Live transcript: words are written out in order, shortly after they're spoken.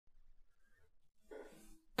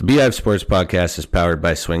The Beehive Sports Podcast is powered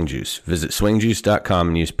by Swing Juice. Visit swingjuice.com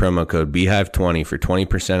and use promo code Beehive20 for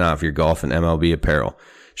 20% off your golf and MLB apparel.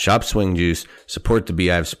 Shop Swing Juice, support the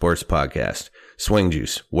Beehive Sports Podcast. Swing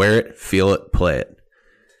Juice, wear it, feel it, play it.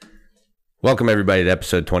 Welcome everybody to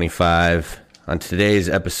episode 25. On today's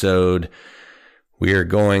episode, we are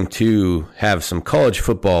going to have some college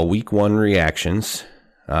football week 1 reactions.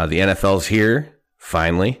 The NFL's here,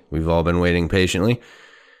 finally. We've all been waiting patiently.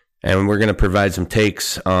 And we're going to provide some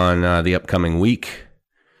takes on the upcoming week.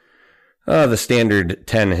 The standard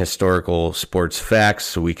 10 historical sports facts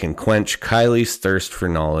so we can quench Kylie's thirst for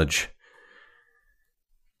knowledge.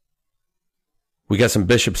 We got some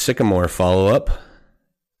Bishop Sycamore follow-up.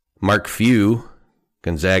 Mark Few,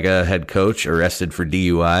 Gonzaga head coach, arrested for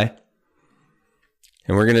DUI.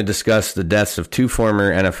 And we're going to discuss the deaths of 2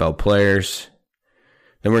 former NFL players.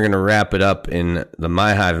 Then we're going to wrap it up in the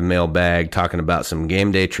My Hive mailbag, talking about some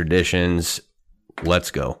game day traditions.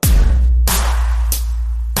 Let's go.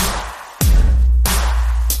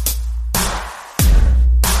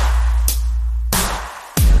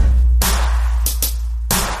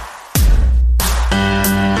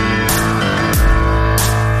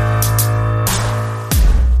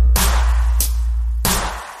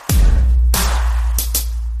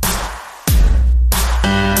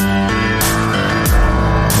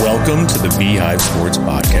 Welcome to the Beehive Sports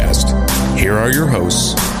Podcast. Here are your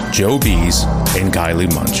hosts, Joe Bees and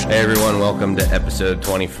Kylie Munch. Hey everyone, welcome to episode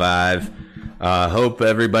 25. Hope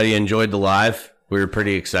everybody enjoyed the live. We were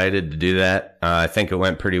pretty excited to do that. I think it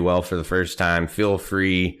went pretty well for the first time. Feel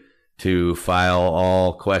free to file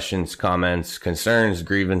all questions, comments, concerns,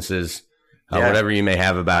 grievances, whatever you may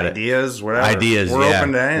have about ideas, whatever. Ideas, We're yeah.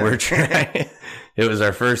 open to anything. We're trying. It was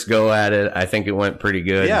our first go at it. I think it went pretty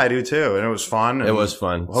good. Yeah, I do too, and it was fun. It was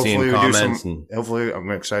fun. Hopefully seeing we comments. hopefully,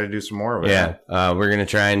 I'm excited to do some more of it. Yeah, we're going to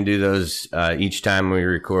try and do those each time we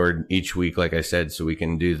record each week, like I said, so we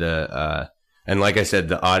can do the, and like I said,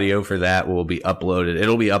 the audio for that will be uploaded.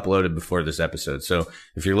 It'll be uploaded before this episode. So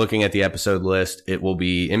if you're looking at the episode list, it will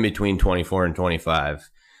be in between 24 and 25.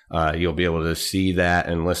 You'll be able to see that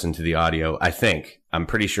and listen to the audio. I'm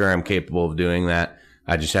pretty sure I'm capable of doing that.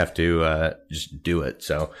 I just have to just do it.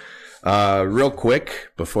 So real quick,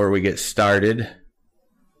 before we get started,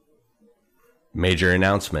 major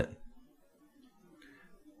announcement.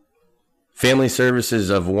 Family Services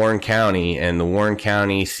of Warren County and the Warren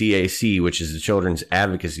County CAC, which is the Children's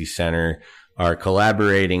Advocacy Center, are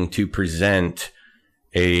collaborating to present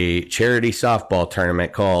a charity softball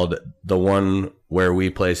tournament called The One Where We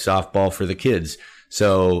Play Softball for the Kids.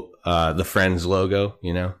 So the Friends logo,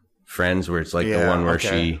 you know? Friends, where it's like the one where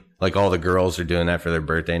she, like all the girls are doing that for their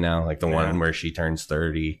birthday now, like the one where she turns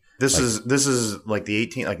 30. This is like the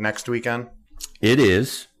 18th, like next weekend. It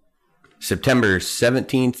is September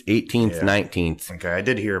 17th, 18th, 19th. Okay, I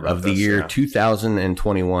did hear about of the year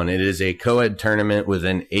 2021. It is a co-ed tournament with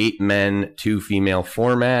an 8 men, 2 female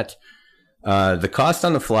format. The cost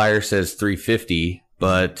on the flyer says $350,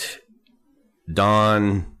 but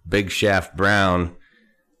Don Big Shaft Brown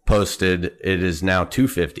posted it is now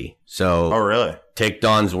 $250. So, oh really? Take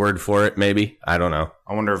Don's word for it. Maybe, I don't know.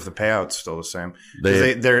 I wonder if the payout's still the same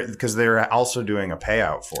because they're also doing a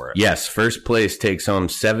payout for it. Yes, first place takes home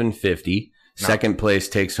 $750. Second place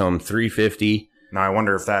takes home $350. Now I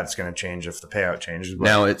wonder if that's going to change if the payout changes.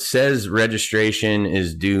 Now it says registration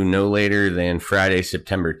is due no later than Friday,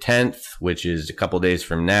 September 10th, which is a couple days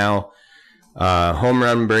from now. Home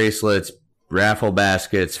run bracelets, raffle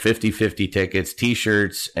baskets, 50/50 tickets,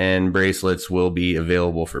 t-shirts, and bracelets will be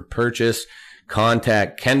available for purchase.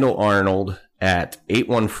 Contact Kendall Arnold at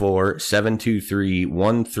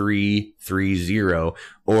 814-723-1330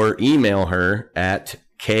 or email her at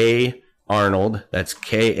karnold, that's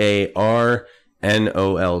KARNOLD,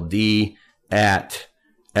 at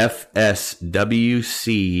fswc.org.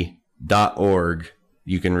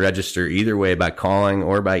 You can register either way by calling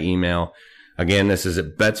or by email. Again, this is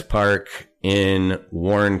at Betts Park in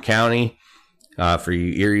Warren County. For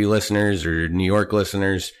you Erie listeners or New York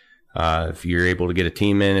listeners, if you're able to get a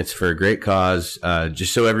team in, it's for a great cause.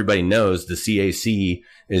 Just so everybody knows, the CAC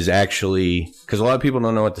is actually, because a lot of people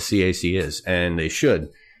don't know what the CAC is, and they should,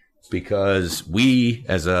 because we,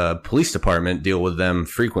 as a police department, deal with them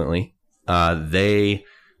frequently. They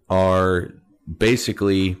are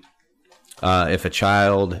basically, if a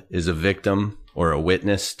child is a victim or a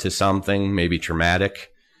witness to something, maybe traumatic,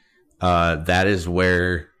 that is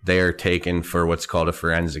where they are taken for what's called a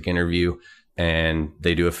forensic interview, and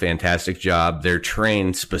they do a fantastic job. They're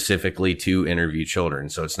trained specifically to interview children,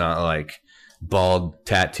 so it's not like bald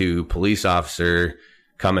tattoo police officer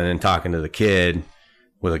coming and talking to the kid.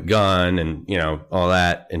 with a gun and, all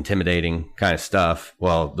that intimidating kind of stuff.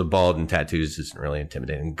 Well, the bald and tattoos isn't really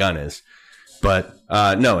intimidating. Gun is. But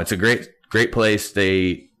no, it's a great place.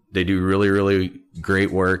 They do really, really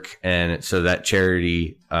great work. And so that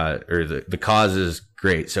charity or the cause is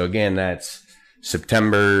great. So again, that's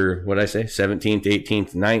September, what did I say? 17th,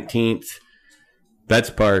 18th, 19th. Betts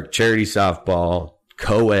Park, charity softball,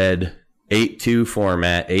 co-ed, 8-2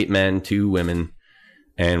 format, 8 men, 2 women.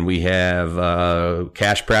 And we have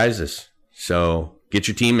cash prizes. So get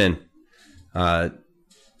your team in.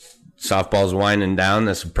 Softball's winding down.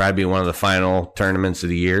 This will probably be one of the final tournaments of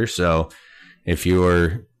the year. So if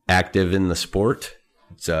you're active in the sport,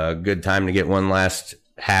 it's a good time to get one last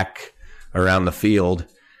hack around the field,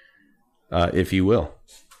 if you will.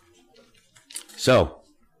 So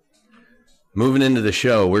moving into the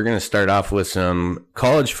show, we're going to start off with some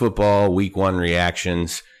college football week 1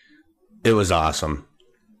 reactions. It was awesome.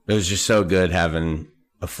 It was just so good having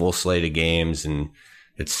a full slate of games, and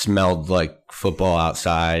it smelled like football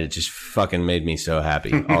outside. It just fucking made me so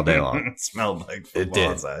happy all day long. It smelled like football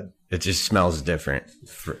outside. It just smells different.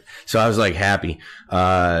 So I was like happy.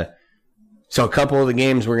 So a couple of the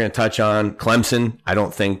games we're going to touch on. Clemson. I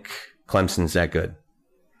don't think Clemson's that good.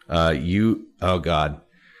 Oh God.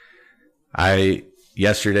 I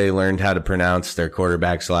yesterday learned how to pronounce their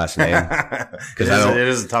quarterback's last name. It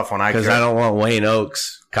is a tough one. Because I don't want Wayne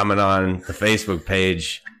Oaks coming on the Facebook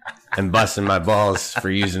page and busting my balls for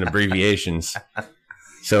using abbreviations.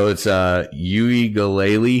 So it's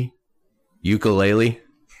ukulele.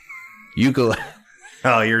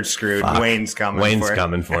 Oh, you're screwed. Fuck. Wayne's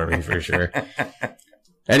coming for me for sure.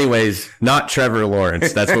 Anyways, not Trevor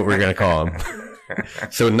Lawrence. That's what we're going to call him.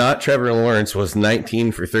 So not Trevor Lawrence was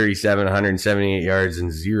 19 for 37, 178 yards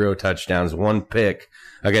and 0 touchdowns, 1 pick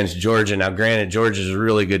against Georgia. Now, granted, Georgia's a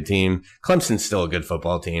really good team. Clemson's still a good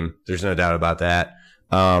football team. There's no doubt about that.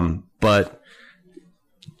 But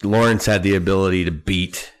Lawrence had the ability to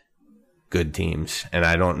beat good teams, and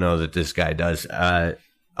I don't know that this guy does. A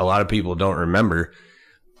lot of people don't remember,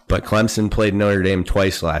 but Clemson played Notre Dame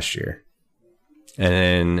twice last year. And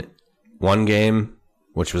in one game,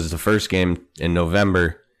 which was the first game in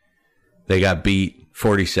November, they got beat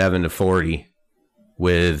 47-40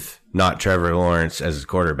 with not Trevor Lawrence as the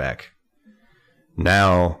quarterback.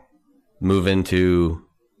 Now, move into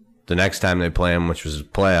the next time they play him, which was a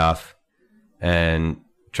playoff, and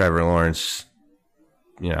Trevor Lawrence,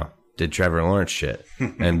 did Trevor Lawrence shit,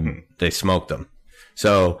 and they smoked him.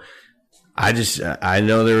 So I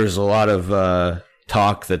know there was a lot of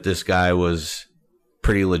talk that this guy was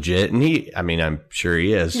pretty legit, and I'm sure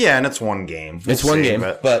he is. Yeah, and it's one game. It's one game,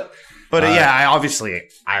 but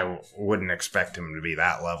I wouldn't expect him to be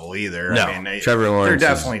that level either. No, Trevor Lawrence, they're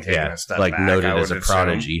definitely taking a step back. Noted as a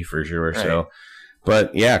prodigy for sure. Right. So,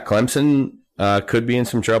 but yeah, Clemson could be in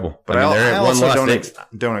some trouble. But I also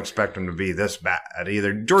don't expect them to be this bad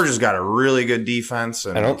either. Georgia's got a really good defense.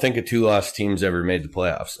 And I don't think a 2-loss team's ever made the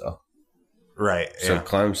playoffs, though. Right. So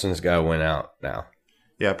Clemson's got to win out now.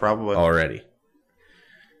 Yeah, probably. Already.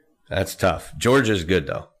 That's tough. Georgia's good,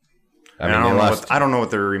 though. I don't know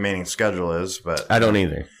what their remaining schedule is, but I don't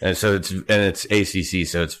either. And so it's ACC,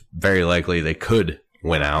 so it's very likely they could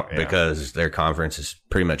win out because their conference is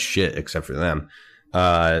pretty much shit except for them.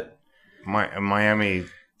 Miami,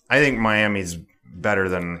 I think Miami's better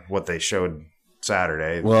than what they showed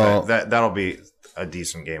Saturday. Well, that'll be a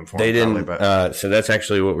decent game for them. They didn't. Probably, so that's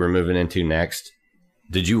actually what we're moving into next.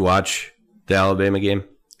 Did you watch the Alabama game?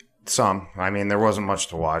 Some. There wasn't much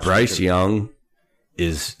to watch. Bryce Young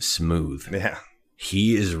is smooth. Yeah.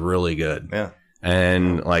 He is really good. Yeah.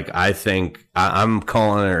 And I think I'm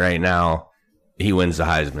calling it right now. He wins the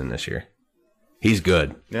Heisman this year. He's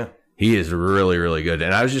good. Yeah. He is really, really good.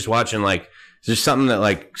 And I was just watching, just something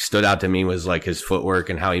that stood out to me was his footwork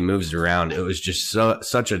and how he moves around. It was just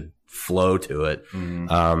such a flow to it.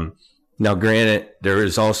 Mm-hmm. Now, granted, there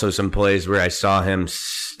was also some plays where I saw him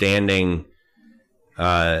standing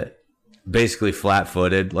basically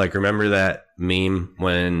flat-footed. Remember that meme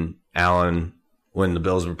when the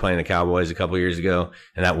Bills were playing the Cowboys a couple years ago,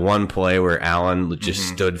 and that one play where Allen just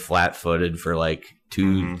stood flat-footed for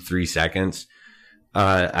 2-3 seconds?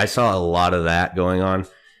 I saw a lot of that going on.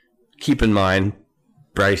 Keep in mind,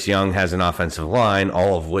 Bryce Young has an offensive line,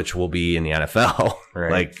 all of which will be in the NFL.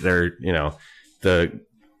 Right. They're,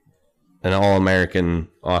 an all-American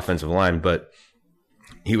offensive line, but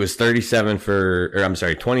he was 27 for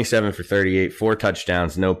 38, 4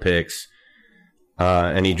 touchdowns, no picks.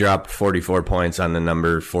 And he dropped 44 points on the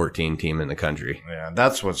number 14 team in the country. Yeah,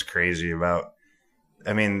 that's what's crazy about.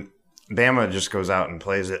 Bama just goes out and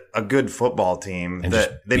plays a good football team and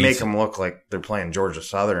that they make them look like they're playing Georgia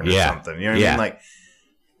Southern or something. You know what I mean?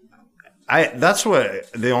 That's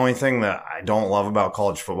what the only thing that I don't love about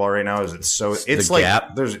college football right now is it's like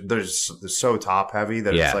gap. There's so top heavy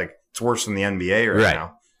that it's like it's worse than the NBA right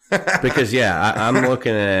now. Because I'm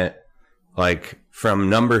looking at like from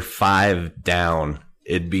number 5 down,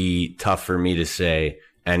 it'd be tough for me to say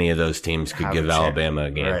any of those teams could give Alabama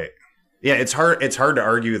a game. Right. Yeah, it's hard to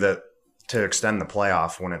argue that to extend the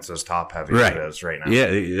playoff when it's as top heavy as it is right now.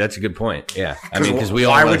 Yeah, that's a good point. Yeah. I mean, because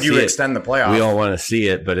why would you extend the playoff? We all want to see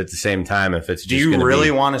it, but at the same time, if it's just do you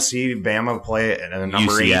really want to see Bama play at a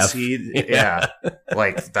number UCF? 8 seed? Yeah.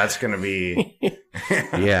 Like that's going to be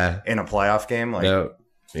in a playoff game? Like, no.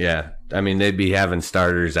 Yeah. I mean, they'd be having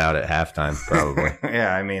starters out at halftime, probably.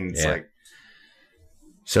 Yeah. I mean, it's like.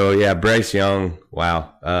 So, yeah, Bryce Young,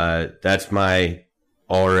 wow. That's my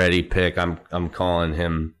already pick. I'm calling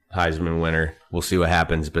him Heisman winner. We'll see what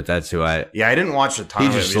happens, but that's who I didn't watch a ton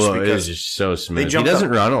of it. He's just so smooth. He doesn't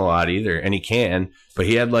run a lot either, and he can, but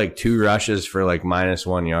he had like 2 rushes for like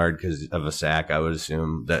 -1 yard because of a sack, I would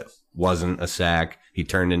assume. That wasn't a sack. He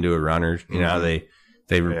turned into a runner. You know how they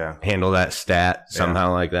handle that stat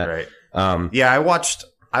somehow like that. Right. I watched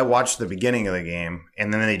the beginning of the game,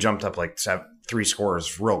 and then they jumped up like 3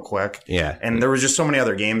 scores real quick. Yeah. And there was just so many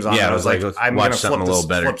other games on. I was like, I'm going to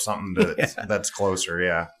flip something that's closer.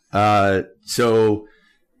 Yeah. So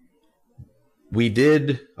we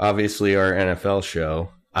did obviously our NFL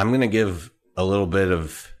show. I'm going to give a little bit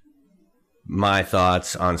of my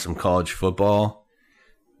thoughts on some college football,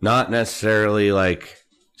 not necessarily like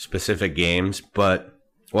specific games, but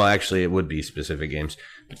actually it would be specific games,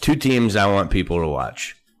 but 2 teams I want people to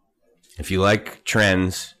watch. If you like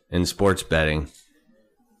trends in sports betting,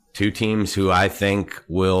 2 teams who I think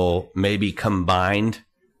will maybe combined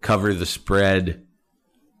cover the spread,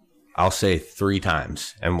 I'll say 3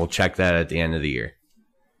 times, and we'll check that at the end of the year.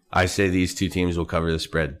 I say these 2 teams will cover the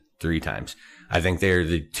spread 3 times. I think they're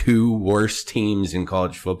the 2 worst teams in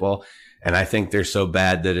college football, and I think they're so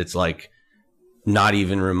bad that it's like not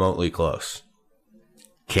even remotely close.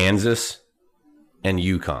 Kansas and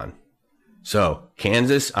UConn. So,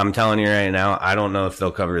 Kansas, I'm telling you right now, I don't know if they'll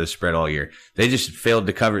cover the spread all year. They just failed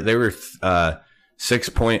to cover. They were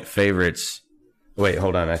 6-point favorites. Wait,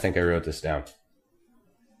 hold on. I think I wrote this down.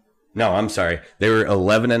 No, I'm sorry. They were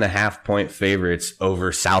 11.5-point favorites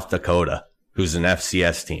over South Dakota, who's an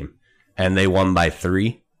FCS team. And they won by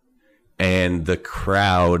 3. And the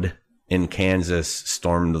crowd in Kansas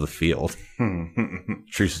stormed the field.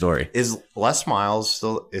 True story. Is Les Miles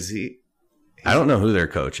still, is he? I don't know who their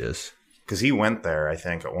coach is. Because he went there, I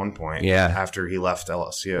think, at one point. Yeah. After he left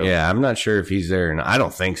LSU. Yeah, I'm not sure if he's there. I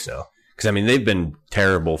don't think so. Because, I mean, they've been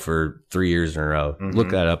terrible for 3 years in a row. Mm-hmm.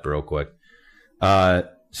 Look that up real quick.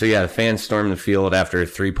 So, yeah, the fans stormed the field after a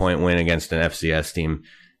 3-point win against an FCS team.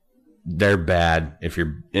 They're bad. If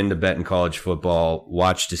you're into betting college football,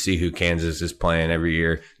 watch to see who Kansas is playing every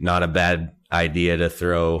year. Not a bad idea to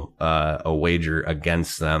throw a wager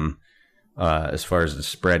against them. As far as the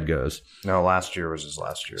spread goes. No, last year was his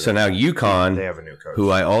last year. So now UConn, they have a new coach, who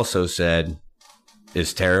I also said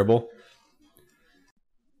is terrible.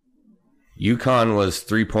 UConn was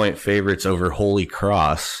 3-point favorites over Holy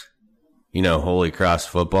Cross. You know, Holy Cross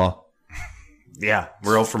football. Yeah,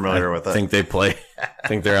 real familiar with it. I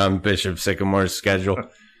think they're on Bishop Sycamore's schedule.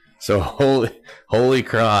 So Holy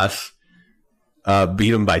Cross beat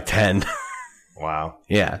them by 10. Wow.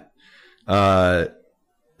 Yeah.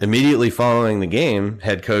 Immediately following the game,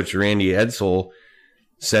 head coach Randy Edsall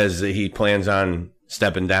says that he plans on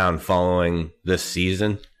stepping down following this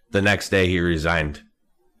season. The next day he resigned.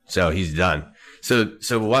 So he's done. So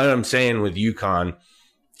what I'm saying with UConn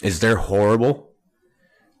is they're horrible,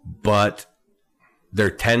 but there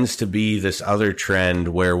tends to be this other trend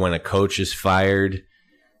where when a coach is fired,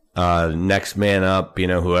 next man up, you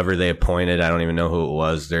know, whoever they appointed, I don't even know who it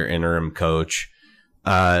was, their interim coach.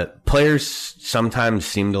 Players sometimes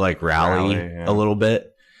seem to like rally a little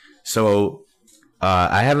bit. So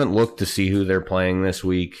I haven't looked to see who they're playing this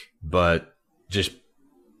week, but just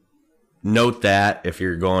note that if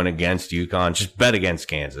you're going against UConn, just bet against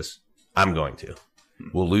Kansas. I'm going to.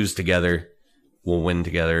 We'll lose together. We'll win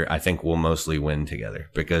together. I think we'll mostly win together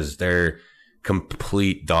because they're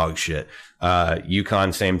complete dog shit.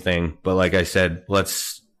 UConn, same thing. But like I said,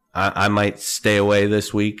 I might stay away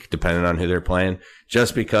this week, depending on who they're playing,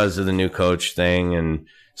 just because of the new coach thing. And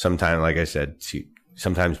sometimes, like I said,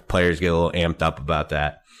 sometimes players get a little amped up about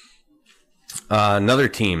that. Another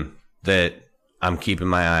team that I'm keeping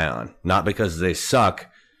my eye on, not because they suck,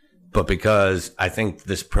 but because I think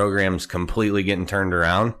this program's completely getting turned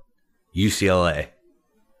around, UCLA.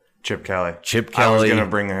 Chip Kelly. I was going to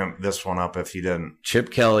bring this one up if you didn't.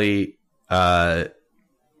 Chip Kelly,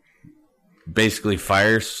 basically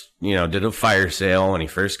did a fire sale when he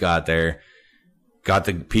first got there, got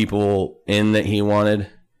the people in that he wanted,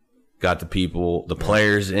 got the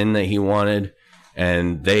players in that he wanted,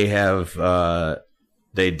 and they have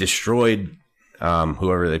they destroyed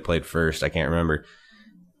whoever they played first. I can't remember,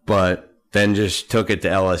 but then just took it to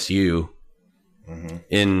LSU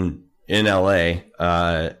in LA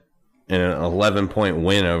in an 11-point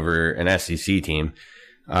win over an SEC team.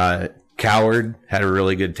 Coward had a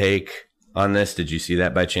really good take on this. Did you see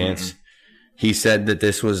that by chance? He said that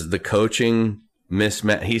this was the coaching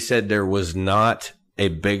mismatch. He said there was not a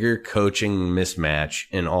bigger coaching mismatch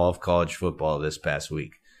in all of college football this past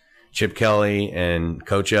week. Chip Kelly and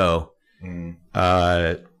Coach O.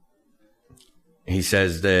 He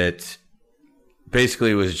says that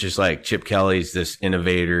basically it was just like Chip Kelly's this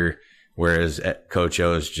innovator, whereas Coach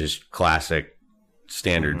O is just classic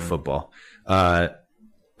standard football.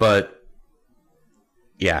 But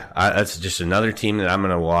yeah, that's just another team that I'm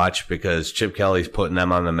going to watch because Chip Kelly's putting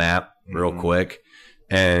them on the map real quick.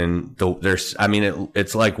 And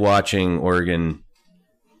it's like watching Oregon,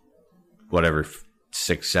 whatever,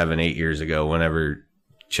 6, 7, 8 years ago, whenever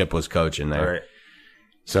Chip was coaching there. Right.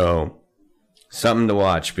 So something to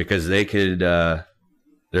watch because they could, they're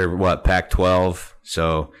Pac-12.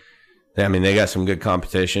 So, they got some good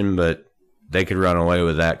competition, but they could run away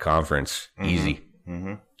with that conference. Easy.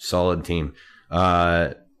 Solid team.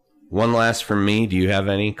 One last from me. Do you have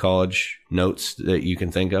any college notes that you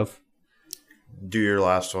can think of? Do your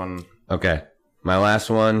last one. Okay. My last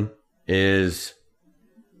one is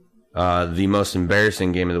the most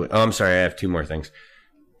embarrassing game of the week. Oh, I'm sorry. I have 2 more things.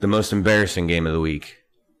 The most embarrassing game of the week.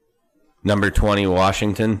 Number 20,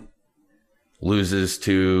 Washington loses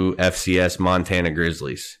to FCS Montana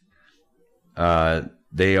Grizzlies. The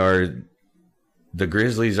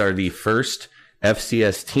Grizzlies are the first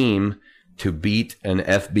FCS team to beat an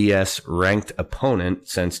FBS ranked opponent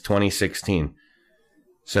since 2016.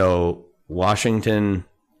 So Washington,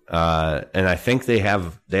 and I think they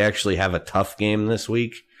actually have a tough game this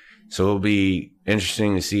week. So it'll be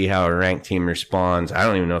interesting to see how a ranked team responds. I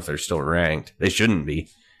don't even know if they're still ranked. They shouldn't be.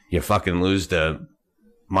 You fucking lose to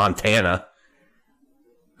Montana.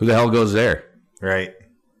 Who the hell goes there? Right.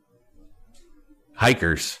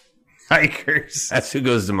 Hikers. That's who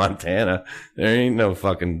goes to Montana. There ain't no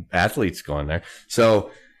fucking athletes going there.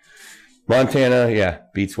 So Montana,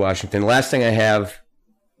 beats Washington. Last thing I have.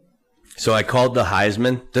 So I called the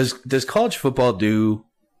Heisman. Does college football do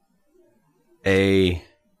a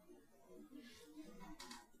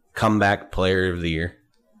comeback player of the year?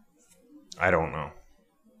 I don't know.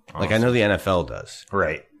 Honestly. Like I know the NFL does.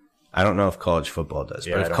 Right. I don't know if college football does.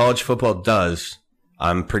 But if college football does,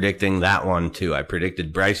 I'm predicting that one too. I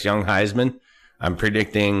predicted Bryce Young Heisman. I'm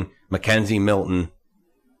predicting Mackenzie Milton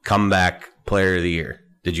comeback player of the year.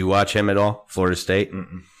 Did you watch him at all? Florida State?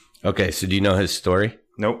 Okay, so do you know his story?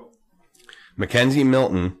 Nope. Mackenzie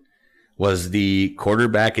Milton was the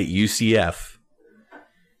quarterback at UCF.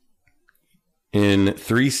 In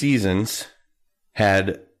 3 seasons,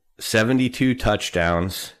 had 72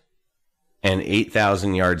 touchdowns and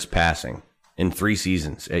 8,000 yards passing in 3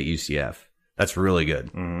 seasons at UCF. That's really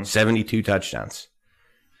good. 72 touchdowns.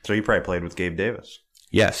 So you probably played with Gabe Davis.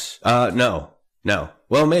 Yes. No.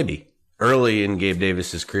 Well, maybe. Early in Gabe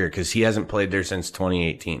Davis's career, because he hasn't played there since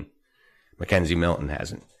 2018. Mackenzie Milton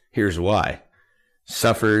hasn't. Here's why.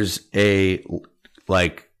 Suffers a,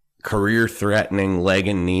 career-threatening leg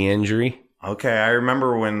and knee injury. Okay, I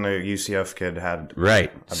remember when the UCF kid had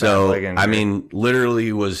right. So,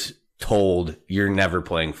 literally was told, you're never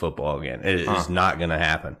playing football again. It is not going to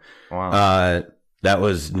happen. Wow. That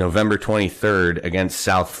was November 23rd against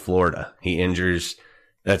South Florida. He injures,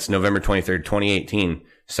 that's November 23rd, 2018,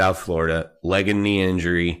 South Florida, leg and knee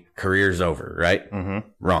injury, career's over, right?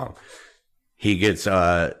 Wrong. He gets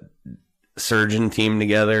a surgeon team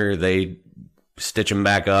together. They stitch him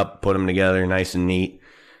back up, put him together nice and neat.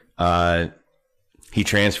 He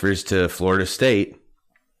transfers to Florida State.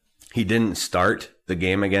 He didn't start the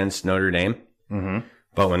game against Notre Dame,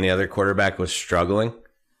 but when the other quarterback was struggling,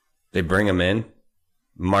 they bring him in,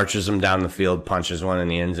 marches him down the field, punches one in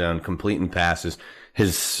the end zone, completing passes.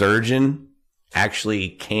 His surgeon actually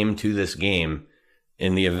came to this game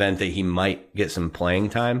in the event that he might get some playing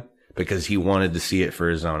time because he wanted to see it for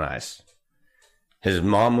his own eyes. His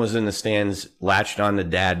mom was in the stands, latched on to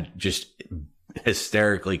dad, just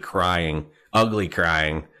hysterically crying, ugly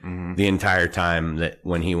crying the entire time that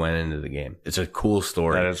when he went into the game. It's a cool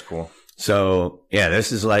story. That is cool. So,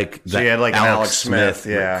 this is like so you had like Alex Smith.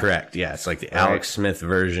 Yeah. Correct. Yeah, it's like the Alex Smith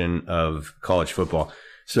version of college football.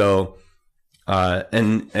 So,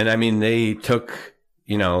 they took,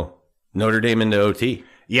 Notre Dame into OT.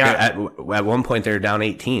 Yeah. At one point, they were down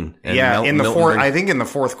 18. And in the fourth, I think in the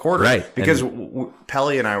fourth quarter. Right. Because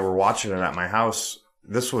Pelly and I were watching it at my house.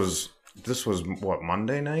 This was what,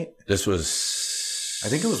 Monday night? I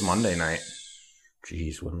think it was Monday night.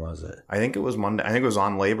 Jeez, when was it? I think it was Monday. I think it was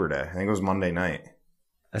on Labor Day. I think it was Monday night.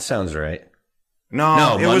 That sounds right.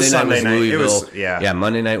 No, it was Sunday night. It was, yeah,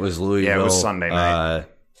 Monday night was Louisville. Yeah, it was Sunday night.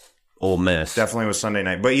 Ole Miss. Definitely was Sunday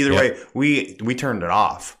night. But either way, we turned it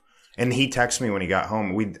off. And he texted me when he got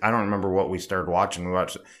home. I don't remember what we started watching. We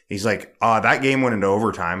watched. He's like, that game went into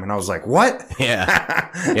overtime. And I was like, what? Yeah.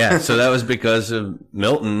 Yeah. So that was because of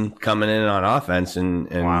Milton coming in on offense and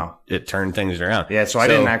wow. It turned things around. Yeah. So I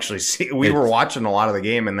didn't actually see. We were watching a lot of the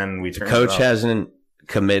game and then we turned it off. Coach hasn't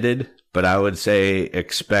committed, but I would say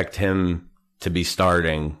expect him to be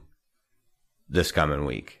starting this coming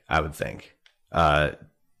week, I would think. It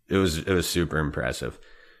was super impressive.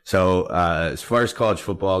 So as far as college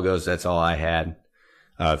football goes, that's all I had.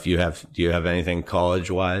 Do you have anything college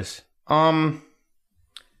wise?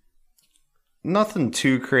 Nothing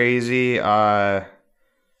too crazy. I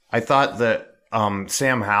thought that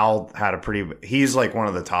Sam Howell had he's like one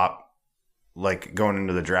of the top, like going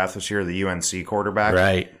into the draft this year, the UNC quarterback,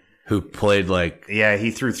 right? Who played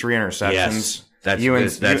he threw 3 interceptions.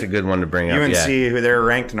 Yes. That's a good one to bring up. UNC, who they're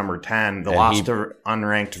ranked number 10, lost to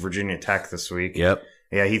unranked Virginia Tech this week. Yep.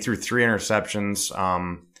 Yeah, he threw 3 interceptions.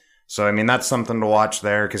 So I mean that's something to watch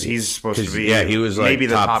there because he's supposed to be. Yeah, he was maybe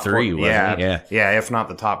the top 3. Wasn't he? Yeah, if not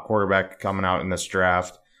the top quarterback coming out in this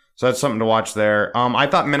draft. So that's something to watch there. I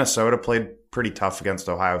thought Minnesota played pretty tough against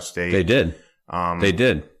Ohio State. They did. They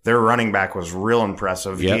did. Their running back was real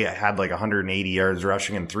impressive. Yep. He had 180 yards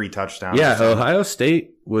rushing and 3 touchdowns. Yeah, Ohio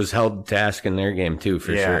State was held to task in their game too,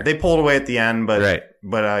 for sure. They pulled away at the end, but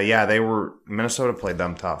Minnesota played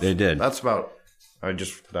them tough. They did. That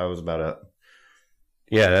was about it.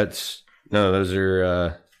 Yeah, those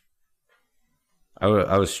are.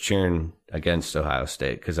 I was cheering against Ohio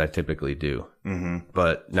State because I typically do. Mm-hmm.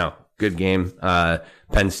 But no, good game.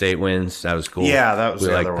 Penn State wins. That was cool. Yeah, that was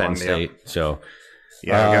the other Penn one. State. Yeah. So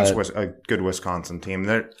against a good Wisconsin team.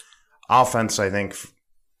 Their offense, I think,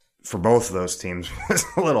 for both of those teams was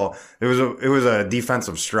a little. It was a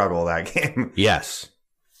defensive struggle that game. Yes.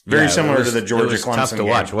 Very similar to the Georgia Clemson game. It was tough to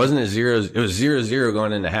watch. Wasn't it 0? It was 0-0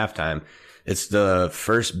 going into halftime. It's the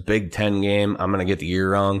first Big Ten game. I'm going to get the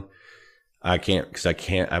year wrong. I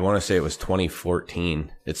want to say it was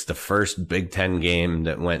 2014. It's the first Big Ten game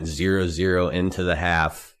that went 0-0 into the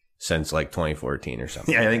half since 2014 or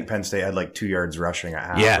something. Yeah, I think Penn State had 2 yards rushing at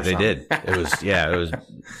half. Yeah, they did.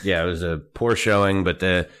 It was a poor showing, but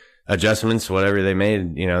the adjustments, whatever they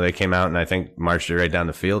made, they came out and I think marched it right down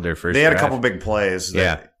the field their first. They had drive. A couple big plays.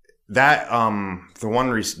 The one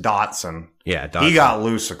Dotson. Yeah, Dotson. He got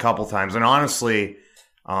loose a couple times, and honestly,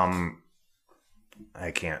 I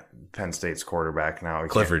can't. Penn State's quarterback now.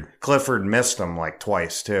 Clifford missed him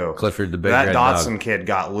twice too. Clifford, the big that red Dotson dog. Kid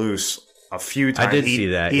got loose a few times. I did see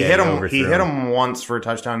that. He hit him. He hit him once for a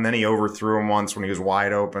touchdown. And then he overthrew him once when he was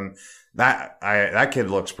wide open. That kid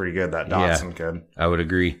looks pretty good. That Dotson kid. I would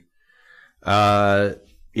agree. So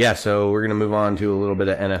we're gonna move on to a little bit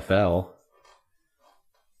of NFL.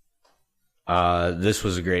 This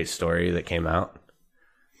was a great story that came out.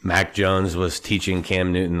 Mac Jones was teaching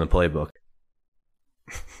Cam Newton the playbook.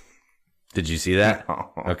 Did you see that?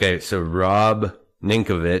 No. Okay, so Rob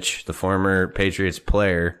Ninkovich, the former Patriots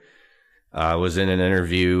player, was in an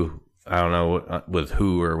interview. I don't know with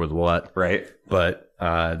who or with what. Right. But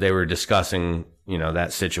they were discussing,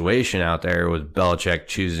 that situation out there with Belichick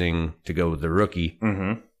choosing to go with the rookie.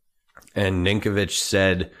 Mm-hmm. And Ninkovich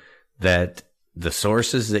said that the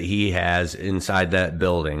sources that he has inside that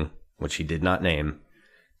building, which he did not name,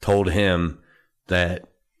 told him that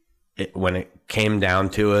when it came down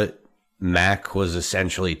to it, Mac was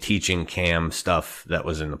essentially teaching Cam stuff that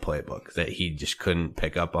was in the playbook that he just couldn't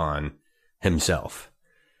pick up on himself.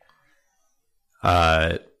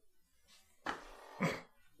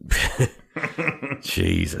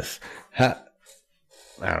 Jesus. I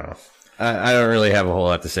don't know. I don't really have a whole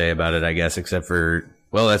lot to say about it, I guess, except for,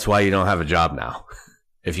 that's why you don't have a job now.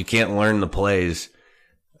 If you can't learn the plays,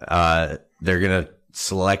 they're going to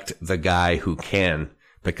select the guy who can,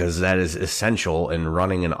 because that is essential in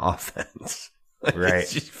running an offense. Right.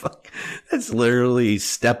 That's literally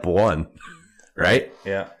step 1, right?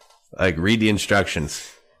 Yeah. Read the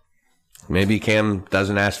instructions. Maybe Cam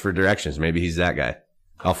doesn't ask for directions. Maybe he's that guy.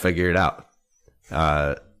 I'll figure it out.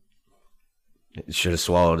 Should have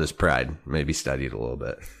swallowed his pride. Maybe studied a little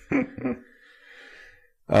bit.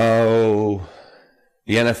 The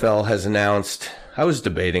NFL has announced. I was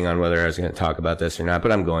debating on whether I was going to talk about this or not,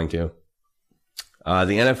 but I'm going to. The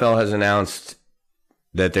NFL has announced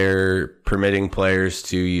that they're permitting players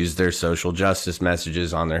to use their social justice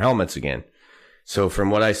messages on their helmets again. So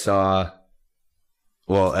from what I saw,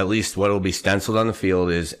 well, at least what will be stenciled on the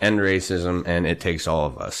field is end racism and it takes all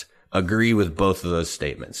of us. Agree with both of those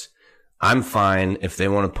statements. I'm fine if they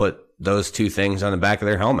want to put those two things on the back of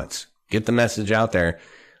their helmets. Get the message out there.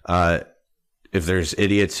 If there's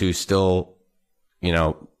idiots who still,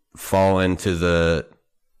 fall into the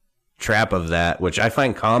trap of that, which I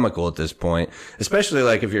find comical at this point, especially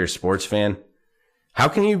like if you're a sports fan. How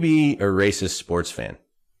can you be a racist sports fan?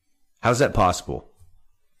 How's that possible?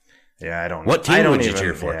 Yeah, I don't know. What team would you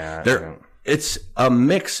cheer for? Yeah, it's a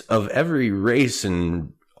mix of every race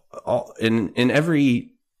and all in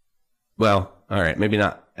every, well, all right, maybe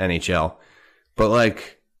not NHL, but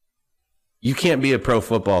like you can't be a pro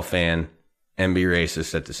football fan and be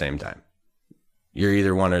racist at the same time. You're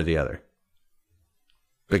either one or the other.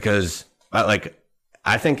 Because I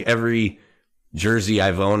think every jersey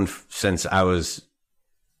I've owned since I was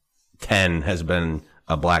 10 has been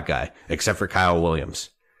a black guy, except for Kyle Williams.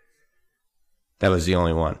 That was the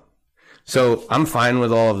only one. So I'm fine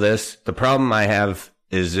with all of this. The problem I have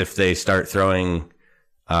is if they start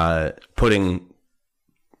putting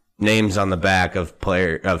names on the back of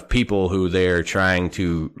people who they're trying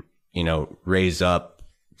to, raise up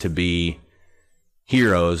to be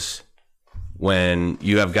heroes, when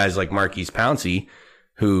you have guys like Marquise Pouncey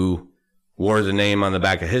who wore the name on the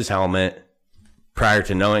back of his helmet prior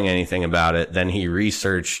to knowing anything about it. Then he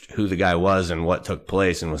researched who the guy was and what took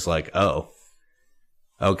place and was like, oh,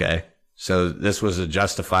 okay. So this was a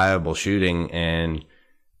justifiable shooting and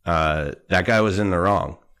that guy was in the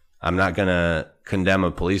wrong. I'm not going to condemn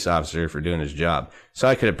a police officer for doing his job. So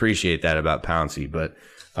I could appreciate that about Pouncey, but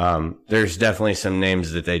there's definitely some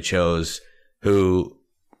names that they chose who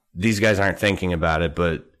these guys aren't thinking about it,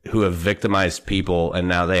 but who have victimized people, and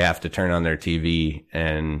now they have to turn on their TV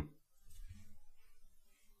and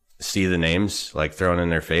see the names like thrown in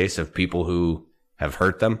their face of people who have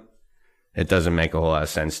hurt them. It doesn't make a whole lot of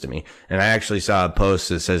sense to me. And I actually saw a post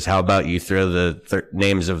that says, how about you throw the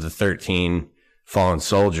names of the 13 fallen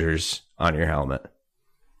soldiers on your helmet?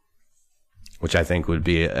 Which I think would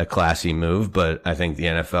be a classy move, but I think the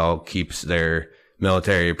NFL keeps their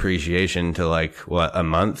military appreciation to a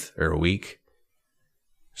month or a week,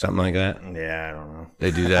 something like that. Yeah, I don't know.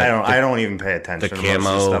 They do that. I don't even pay attention to most of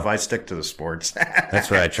the stuff. I stick to the sports.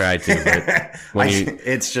 That's what I try to. But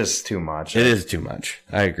it's just too much. It is too much.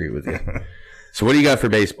 I agree with you. So what do you got for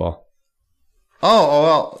baseball? Oh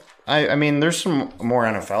well, I mean, there's some more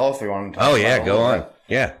NFL if we want to talk. Oh yeah, go on.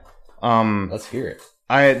 Yeah. Let's hear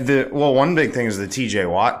it. One big thing is the TJ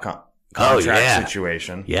Watt contract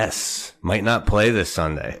situation. Yes. Might not play this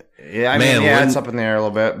Sunday. Yeah, I mean, it's up in the air a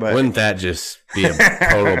little bit, but wouldn't that just be a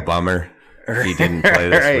total bummer if he didn't play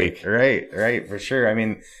this week? Right, for sure. I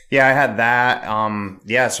mean, I had that.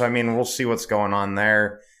 So I mean, we'll see what's going on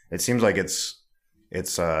there. It seems like it's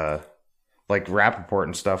like Rappaport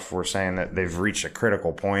and stuff were saying that they've reached a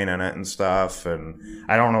critical point in it and stuff, and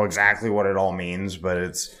I don't know exactly what it all means,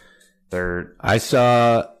 but I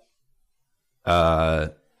saw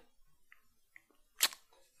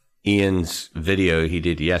Ian's video he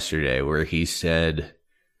did yesterday where he said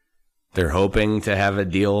they're hoping to have a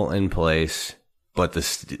deal in place, but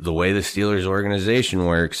the way the Steelers organization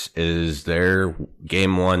works is their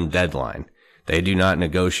game one deadline. They do not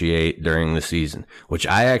negotiate during the season, which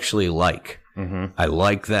I actually like. Mm-hmm. I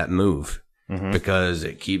like that move because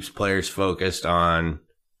it keeps players focused on,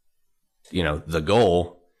 the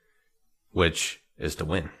goal, which is to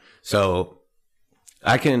win. So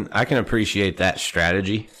I can appreciate that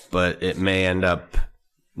strategy, but it may end up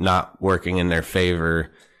not working in their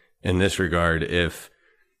favor in this regard if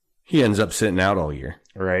he ends up sitting out all year.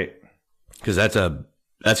 Right. Because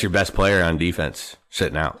that's your best player on defense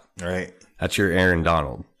sitting out. Right. That's your Aaron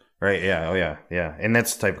Donald. Right. Yeah. Oh yeah. Yeah. And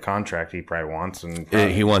that's the type of contract he probably wants. And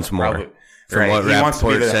he wants more. From what he wants to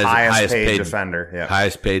be the says, highest paid defender. Yeah.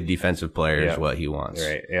 Highest paid defensive player is what he wants.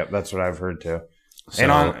 Right. Yep. That's what I've heard too. So,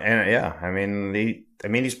 I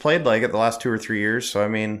mean, he's played like it the last 2 or 3 years. So I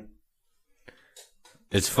mean,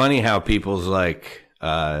 it's funny how people's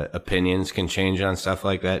opinions can change on stuff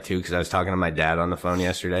like that too. Because I was talking to my dad on the phone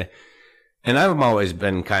yesterday, and I've always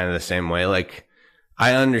been kind of the same way. Like,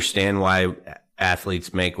 I understand why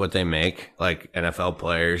athletes make what they make, like NFL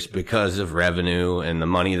players, because of revenue and the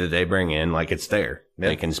money that they bring in. Like, it's there. Yep.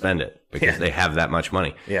 They can spend it because they have that much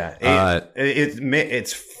money. Yeah.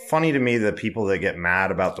 It's funny to me that people that get mad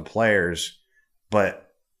about the players,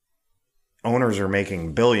 but owners are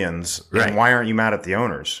making billions. Right. And why aren't you mad at the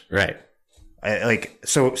owners? Right.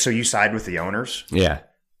 So you side with the owners? Yeah.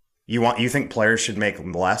 You think players should make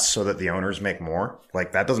less so that the owners make more?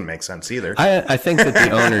 Like, that doesn't make sense either. I think that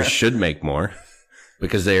the owners should make more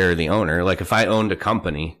because they are the owner. Like, if I owned a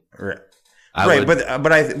company, but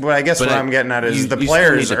I guess what I'm getting at is the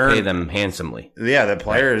players still need to pay them handsomely. Yeah, the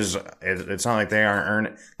players. It's not like they aren't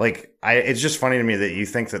earning. Like, it's just funny to me that you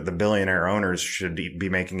think that the billionaire owners should be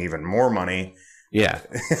making even more money. Yeah,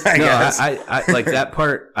 I guess. I like that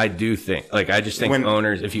part. I do think. Like, I just think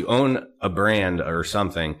owners, if you own a brand or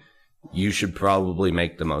something, you should probably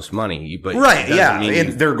make the most money. But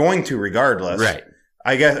they're going to regardless. Right.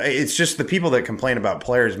 I guess it's just the people that complain about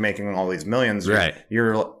players making all these millions. Right.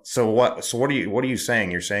 So what are you saying?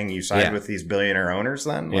 You're saying you side with these billionaire owners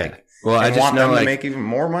then? Yeah. Like, well, I just want know, them like, to make even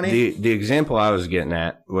more money. The example I was getting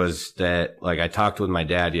at was that, like, I talked with my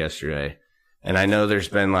dad yesterday, and I know there's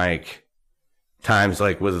been like times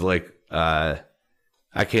like with like I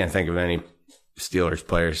can't think of any Steelers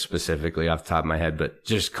players specifically off the top of my head, but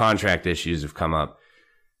just contract issues have come up.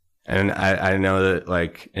 And I know that,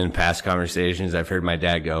 like, in past conversations, I've heard my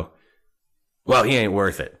dad go, well, he ain't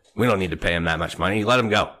worth it. We don't need to pay him that much money. Let him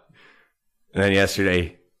go. And then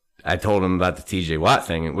yesterday, I told him about the TJ Watt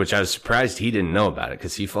thing, which I was surprised he didn't know about it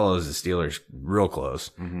because he follows the Steelers real close.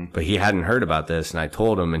 Mm-hmm. But he hadn't heard about this, and I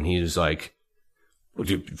told him, and he was like,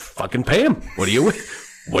 would you fucking pay him? What are you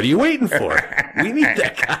waiting for? We need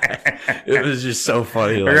that guy. It was just so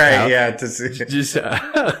funny. Like, right, how, yeah. Just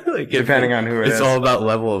like, depending on who it is. It's all about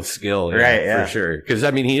level of skill. Right, yeah. For sure. Because,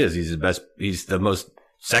 I mean, he's the best. He's the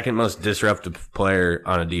second most disruptive player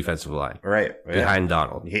on a defensive line. Right. Behind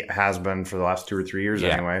Donald. He has been for the last 2 or 3 years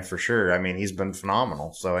anyway, for sure. I mean, he's been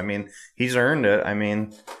phenomenal. So, I mean, he's earned it. I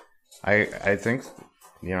mean, I think,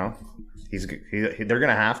 you know, they're going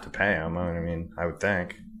to have to pay him. I mean, I would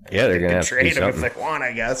think. Yeah, they're going to have to trade him if they want,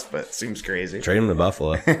 I guess, but it seems crazy. Trade him to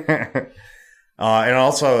Buffalo. And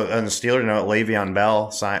also, on the Steelers note, Le'Veon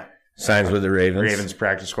Bell signs with the Ravens. Ravens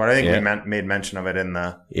practice squad. I think we made mention of it in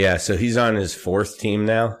the... Yeah, so he's on his 4th team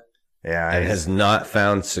now. Yeah. And has not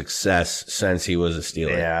found success since he was a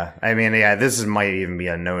Steeler. Yeah. I mean, this might even be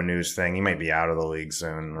a no news thing. He might be out of the league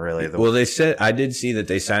soon, really. Well, they said, I did see that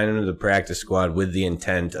they signed him to the practice squad with the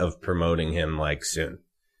intent of promoting him, like, soon.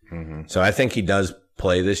 Mm-hmm. So I think he does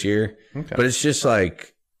play this year. Okay. But it's just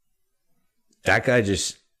like, that guy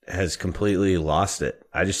just has completely lost it.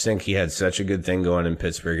 I just think he had such a good thing going in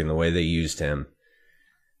Pittsburgh and the way they used him.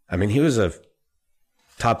 I mean, he was a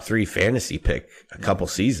top 3 fantasy pick a couple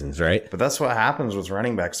seasons, right? But that's what happens with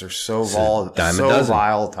running backs. They're so volatile.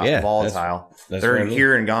 They're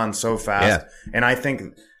here and gone so fast. Yeah. And I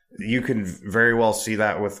think you can very well see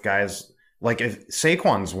that with guys like if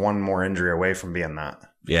Saquon's one more injury away from being that.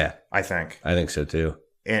 Yeah. I think so too.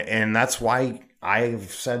 And that's why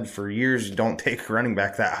I've said for years, don't take running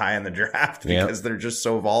back that high in the draft because they're just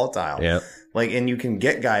so volatile. Yeah. Like, and you can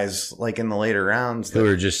get guys like in the later rounds who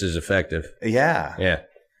are just as effective. Yeah. Yeah.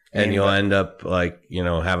 And you'll end up like, you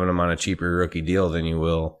know, having them on a cheaper rookie deal than you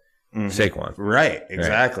will Saquon. Right.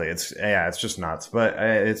 Exactly. Right. It's just nuts, but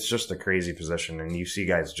it's just a crazy position and you see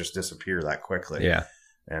guys just disappear that quickly. Yeah.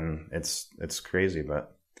 And it's crazy,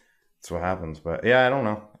 but that's what happens. But yeah, I don't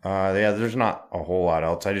know. There's not a whole lot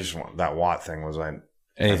else. I just want that Watt thing was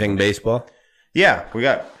anything baseball? Yeah, we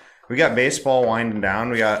got baseball winding down.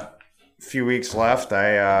 We got a few weeks left.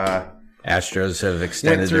 Astros have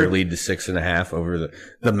extended their lead to 6.5 over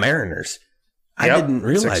the Mariners. I didn't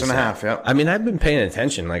realize 6.5. Yep. I mean, I've been paying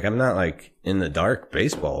attention. Like, I'm not like in the dark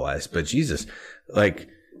baseball wise, but Jesus, like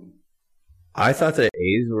I thought the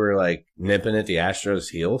A's were like nipping at the Astros'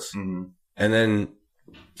 heels, and then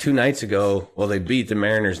 2 nights ago, well, they beat the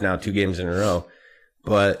Mariners now 2 games in a row,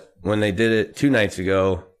 but when they did it 2 nights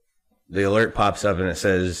ago, the alert pops up and it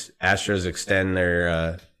says Astros extend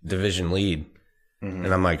their division lead. Mm-hmm.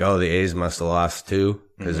 And I'm like, oh, the A's must have lost too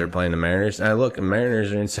because they're playing the Mariners. And I look, the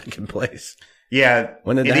Mariners are in 2nd place. Yeah,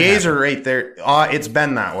 when did the A's are right there. It's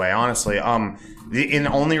been that way, honestly. The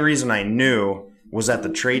only reason I knew was at the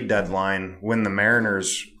trade deadline when the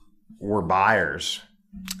Mariners were buyers.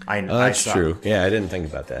 That's true. Yeah, I didn't think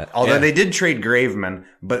about that. Although they did trade Graveman,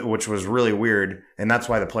 which was really weird, and that's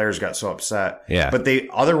why the players got so upset. Yeah, but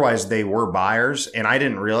otherwise they were buyers, and I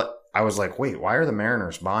didn't realize. I was like, wait, why are the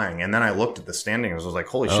Mariners buying? And then I looked at the standings. I was like,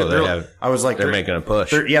 holy shit. They're making a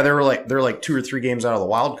push. They're like 2 or 3 games out of the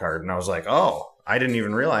wild card. And I was like, oh, I didn't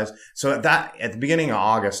even realize. So at the beginning of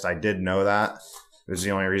August, I did know that. It was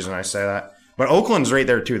the only reason I say that. But Oakland's right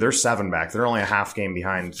there too. They're 7 back. They're only a half game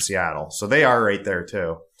behind Seattle. So they are right there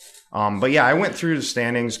too. But yeah, I went through the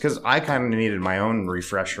standings because I kind of needed my own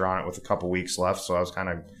refresher on it with a couple weeks left. So I was kind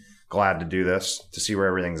of glad to do this to see where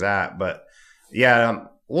everything's at. But yeah,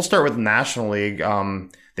 we'll start with the National League.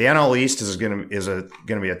 The The NL East is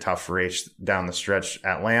gonna be a tough race down the stretch.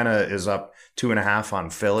 Atlanta is up 2.5 on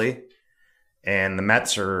Philly, and the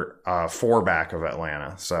Mets are 4 back of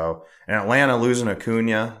Atlanta. So, and Atlanta losing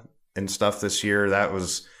Acuna and stuff this year, that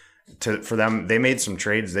was for them. They made some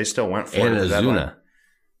trades. They still went for and Ozuna.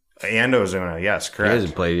 And Ozuna, yes, correct. He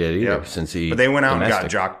hasn't played yet either since he. But they went out and got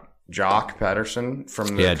Jock Pederson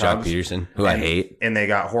from the Cubs. Jock Peterson, who I hate, and they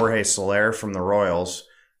got Jorge Soler from the Royals.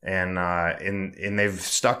 And they've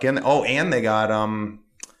stuck in. Oh, and they got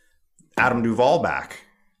Adam Duvall back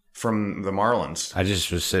from the Marlins. I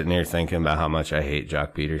just was sitting here thinking about how much I hate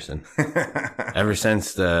Jock Peterson. Ever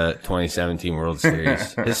since the 2017 World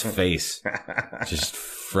Series, his face just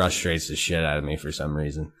frustrates the shit out of me for some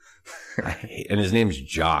reason. And his name's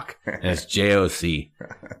Jock, and it's J-O-C.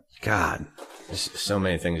 God, there's so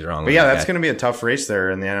many things wrong. But yeah, that's going to be a tough race there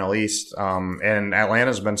in the NL East. And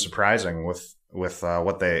Atlanta's been surprising with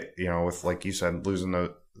what they, with, like you said, losing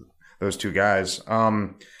those 2 guys.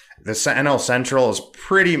 The NL Central is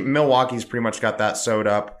Milwaukee's pretty much got that sewed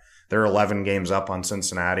up. They're 11 games up on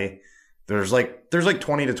Cincinnati. There's like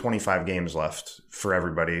 20 to 25 games left for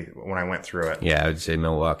everybody when I went through it. Yeah, I would say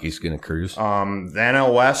Milwaukee's going to cruise. The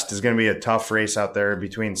NL West is going to be a tough race out there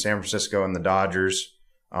between San Francisco and the Dodgers.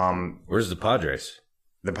 Where's the Padres?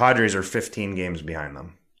 The Padres are 15 games behind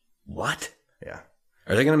them. What? Yeah.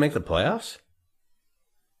 Are they going to make the playoffs?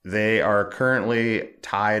 They are currently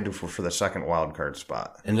tied for the second wild card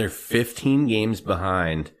spot. And they're 15 games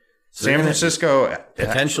behind. So San Francisco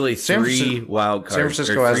potentially 3 wild cards. San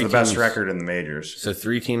Francisco has the best record in the majors. So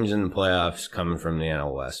 3 teams in the playoffs coming from the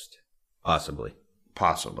NL West. Possibly.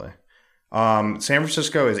 San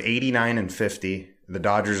Francisco is 89-50. The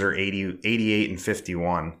Dodgers are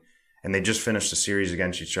 88-51. And they just finished a series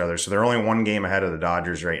against each other. So they're only 1 game ahead of the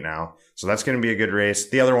Dodgers right now. So that's going to be a good race.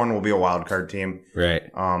 The other one will be a wild card team.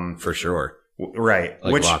 Right. For sure. Right.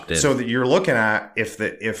 Like locked in. So that you're looking at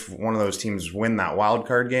if one of those teams win that wild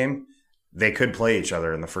card game, they could play each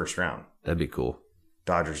other in the first round. That'd be cool.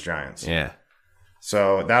 Dodgers Giants. Yeah.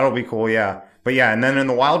 So that'll be cool, yeah. But yeah, and then in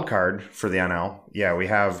the wild card for the NL, yeah, we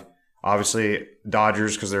have obviously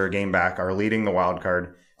Dodgers, because they're a game back, are leading the wild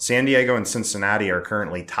card. San Diego and Cincinnati are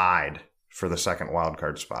currently tied for the second wild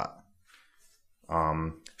card spot.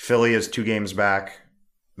 Philly is 2 games back.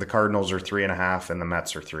 The Cardinals are 3.5, and the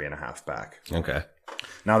Mets are 3.5 back. Okay.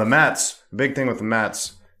 Now the Mets, big thing with the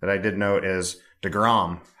Mets that I did note is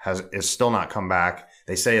DeGrom is still not come back.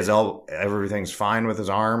 They say everything's fine with his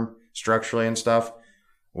arm structurally and stuff.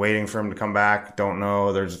 Waiting for him to come back. Don't know.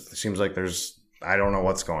 I don't know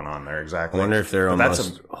what's going on there exactly. I wonder if they're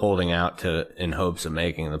almost holding out in hopes of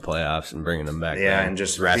making the playoffs and bringing them back. Yeah, and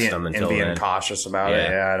just rest them until and being cautious about it.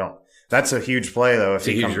 Yeah, I don't. That's a huge play though. It's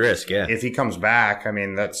a huge risk. Yeah, if he comes back, I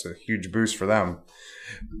mean that's a huge boost for them.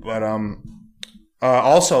 But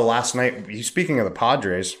also last night, speaking of the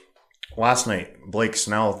Padres, last night Blake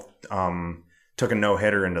Snell took a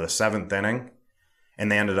no-hitter into the 7th inning,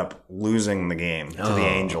 and they ended up losing the game to the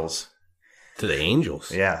Angels. To the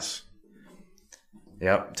Angels? Yes.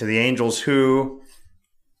 Yep, to the Angels, who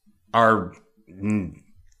are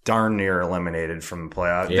darn near eliminated from the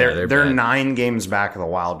playoffs. Yeah, they're 9 games back of the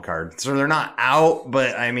wild card, so they're not out.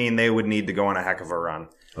 But I mean, they would need to go on a heck of a run.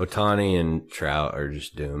 Ohtani and Trout are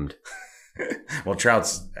just doomed. Well,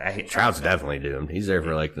 Trout's definitely doomed. He's there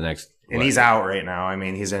for like the next, and he's out right now. I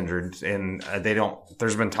mean, he's injured, and they don't.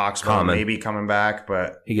 There's been talks about maybe coming back,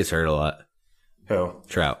 but he gets hurt a lot. Who?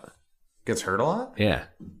 Trout gets hurt a lot. Yeah,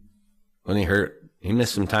 when he hurt. He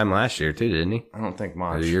missed some time last year, too, didn't he? I don't think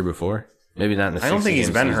much. Or the year before? Maybe not in the I don't think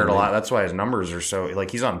he's been hurt a lot. That's why his numbers are so...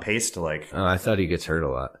 Like, he's on pace to, like... Oh, I thought he gets hurt a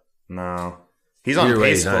lot. No. He's on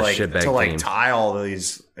pace to tie all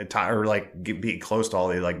these... Or, like, be close to all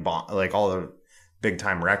the, like all the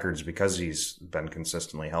big-time records because he's been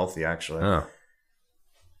consistently healthy, actually. Oh.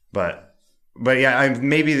 But yeah,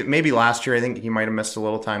 maybe last year I think he might have missed a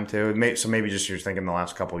little time, too. So maybe just you're thinking the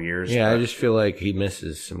last couple of years. Yeah, I just feel like he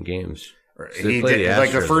misses some games. So he did,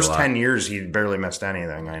 like the first 10 years, he barely missed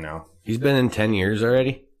anything. I know. He's been in 10 years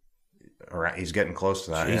already? All right, he's getting close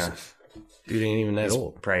to that, Jesus. Yeah. Dude ain't even that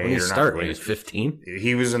old. Probably when did he start? When he was 15?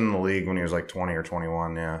 He was in the league when he was like 20 or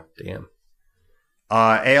 21, yeah. Damn.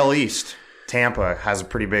 AL East, Tampa has a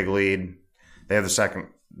pretty big lead. They have the second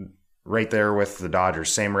right there with the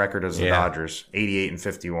Dodgers. Same record as the Dodgers,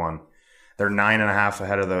 88-51. They're 9.5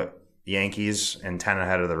 ahead of the Yankees and 10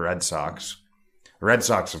 ahead of the Red Sox. The Red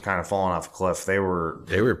Sox have kind of fallen off a cliff. They were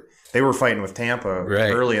fighting with Tampa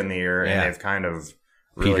early in the year, and they've kind of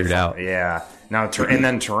really petered out. Yeah. Now, and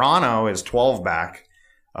then Toronto is 12 back.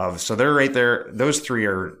 So they're right there. Those 3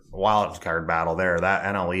 are wild card battle there. That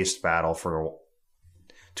NL East battle for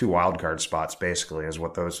 2 wild card spots, basically, is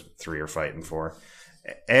what those 3 are fighting for.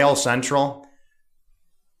 AL Central,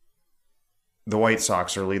 the White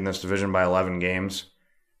Sox are leading this division by 11 games.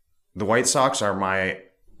 The White Sox are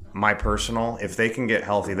my personal, if they can get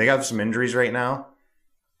healthy. They have some injuries right now.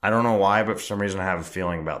 I don't know why, but for some reason I have a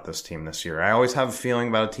feeling about this team this year. I always have a feeling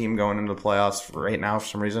about a team going into the playoffs right now for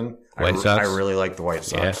some reason. White Sox? I really like the White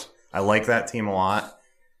Sox. Yeah. I like that team a lot.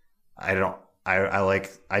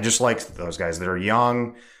 I just like those guys. They're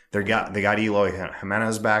young. They got Eloy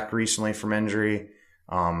Jimenez back recently from injury.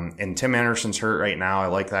 And Tim Anderson's hurt right now. I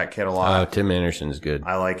like that kid a lot. Oh, Tim Anderson's good.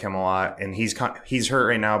 I like him a lot. And he's hurt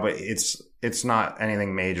right now, but it's not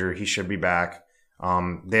anything major. He should be back.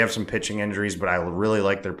 They have some pitching injuries, but I really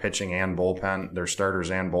like their pitching and bullpen, their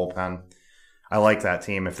starters and bullpen. I like that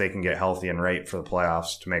team if they can get healthy and right for the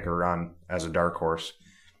playoffs to make a run as a dark horse.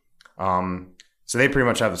 So they pretty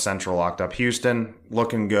much have the Central locked up. Houston,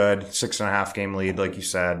 looking good, 6.5 game lead, like you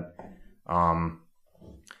said. And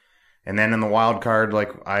then in the wild card,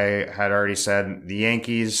 like I had already said, the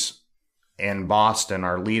Yankees and Boston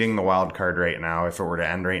are leading the wild card right now. If it were to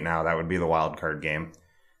end right now, that would be the wild card game.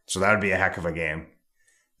 So that would be a heck of a game.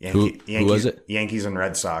 Who was it? Yankees and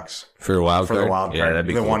Red Sox. For the wild card? For the wild card. Yeah, that'd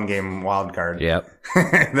be the cool. 1-game wild card. Yep.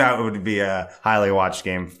 That would be a highly watched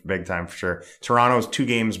game, big time for sure. Toronto's 2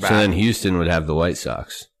 games back. So then Houston would have the White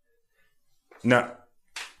Sox. No.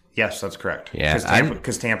 Yes, that's correct. Yeah.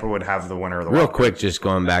 Because Tampa would have the winner of the Real wild quick, card. just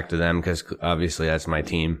going back to them, because obviously that's my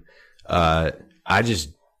team. I just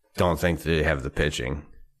don't think they have the pitching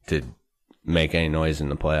to make any noise in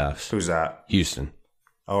the playoffs. Who's that? Houston.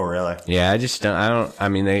 Oh, really? Yeah,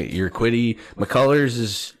 your Quiddy, McCullers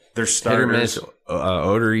is their starters.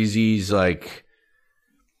 Odorizzi's like,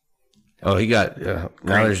 he got, now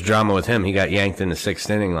there's drama with him. He got yanked in the 6th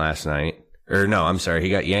inning last night. Or no, I'm sorry. He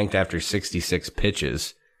got yanked after 66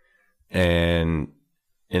 pitches. And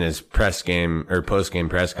in his post game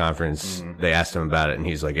press conference, they asked him about it. And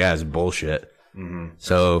he's like, yeah, it's bullshit. Mm-hmm.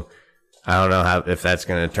 So I don't know if that's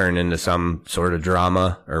going to turn into some sort of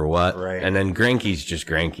drama or what. Right. And then Greinke's just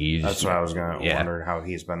Greinke. That's what I was going to wonder how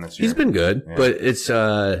he's been this year. He's been good, but it's,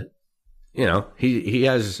 he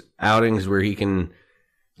has outings where he can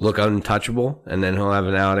look untouchable, and then he'll have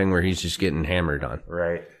an outing where he's just getting hammered on.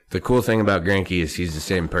 Right. The cool thing about Greinke is he's the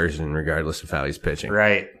same person regardless of how he's pitching.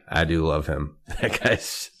 Right. I do love him. That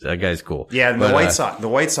guy's cool. Yeah, the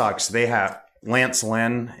White Sox, they have Lance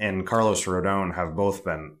Lynn and Carlos Rodon have both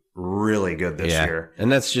been really good this year.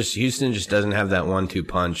 And that's just Houston just doesn't have that 1-2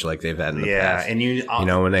 punch like they've had in the past. And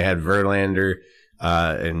when they had Verlander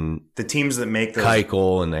and the teams that make those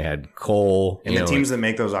Keuchel and they had Cole. And the teams that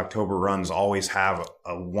make those October runs always have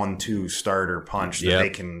a 1-2 starter punch that they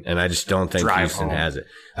can. And I just don't think Houston has it.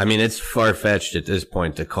 I mean, it's far-fetched at this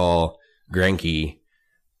point to call Greinke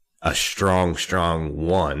a strong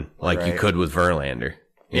 1 like you could with Verlander.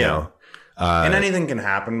 You know? And anything can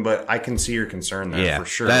happen, but I can see your concern there for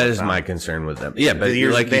sure. That is my concern with them. Yeah, but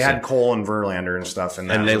they had Cole and Verlander and stuff, and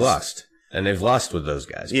they lost. And they've lost with those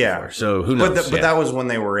guys before. So who knows? But that was when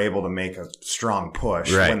they were able to make a strong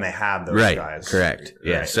push when they had those guys. Correct.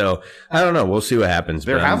 Yeah. Right. So I don't know. We'll see what happens.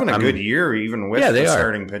 They're having a good year even with the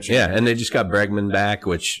starting pitching. Yeah, and they just got Bregman back,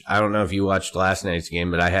 which I don't know if you watched last night's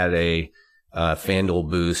game, but I had a FanDuel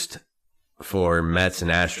boost for Mets and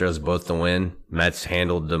Astros both to win. Mets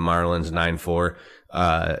handled the Marlins 9-4,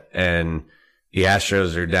 and the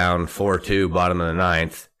Astros are down 4-2, bottom of the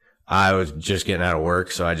 9th. I was just getting out of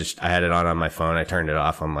work, so I had it on my phone. I turned it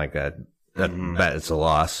off. I'm like, that bet it's a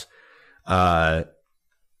loss. Get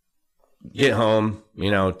home,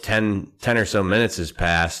 10 or so minutes has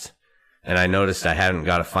passed, and I noticed I hadn't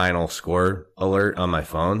got a final score alert on my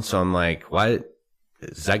phone. So I'm like, why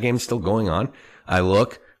is that game still going on? I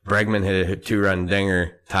look. Bregman hit a 2-run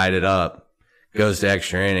dinger, tied it up, goes to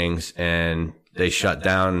extra innings, and they shut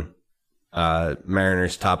down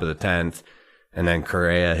Mariners top of the 10th, and then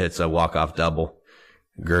Correa hits a walk-off double.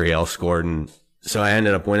 Gurriel scored, and so I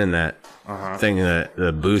ended up winning that thing,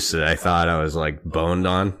 the boost that I thought I was like boned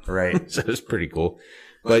on. Right. So it was pretty cool.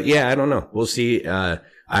 But yeah, I don't know. We'll see. I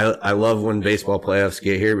love when baseball playoffs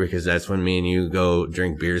get here because that's when me and you go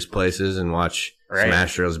drink beers places and watch some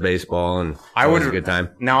Astros baseball, and it's a good time.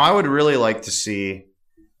 Now, I would really like to see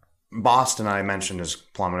Boston, I mentioned, is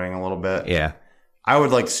plummeting a little bit. Yeah. I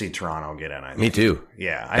would like to see Toronto get in. I think. Me too.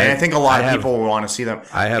 Yeah, I think a lot of people want to see them.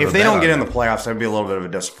 If they don't get in the playoffs, that'd be a little bit of a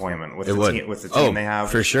disappointment with the team they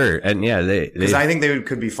have for sure. And yeah, because I think they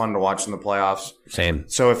could be fun to watch in the playoffs. Same.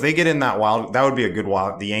 So if they get in that would be a good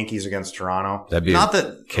wild. The Yankees against Toronto. That'd be not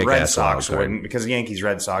that Red Sox wouldn't, because the Yankees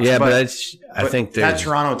Red Sox. Yeah, but I think that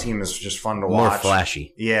Toronto team is just fun to watch. More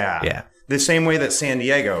flashy. Yeah. the same way that San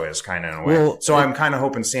Diego is kind of in a way. Well, so I'm kind of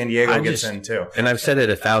hoping San Diego gets in too. And I've said it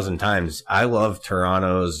 1,000 times. I love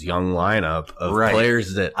Toronto's young lineup of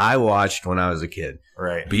players that I watched when I was a kid.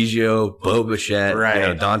 Right. Biggio, Bo Bichette,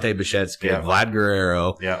 Dante Bichette's kid, Vlad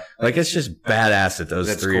Guerrero. Yeah. Like, it's just badass that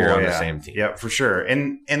those three are on the same team. Yeah, for sure.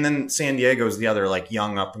 And then San Diego's the other, like,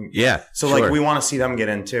 young up. So, sure. like, we want to see them get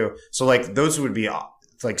in too. So, like, those would be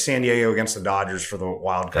like San Diego against the Dodgers for the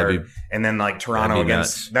wild card. And then, like, Toronto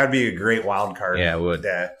against – that'd be a great wild card. Yeah, it would.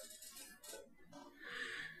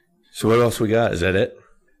 So, what else we got? Is that it?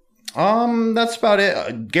 That's about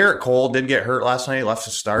it. Garrett Cole did get hurt last night. He left to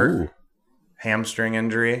start. Ooh. Hamstring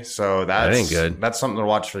injury, so that ain't good. That's something to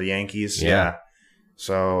watch for the Yankees. Yeah.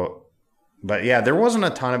 So, but yeah, there wasn't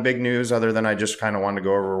a ton of big news other than I just kind of wanted to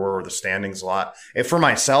go over where the standings a lot. For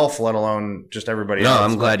myself, let alone just everybody else. No,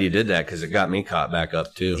 I'm glad you did that because it got me caught back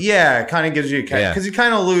up too. Yeah, it kind of gives you because you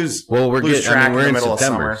kind of lose. Well, we're track in the middle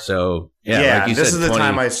September, of summer, so like you this said, is the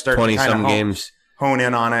time I start 20-some games. Hone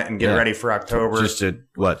in on it and get ready for October. Just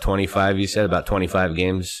 25, you said? About 25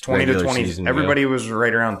 games? 20 to 20. Everybody was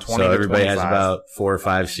right around 20 to 25. So everybody has about 4 or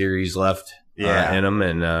 5 series left in them,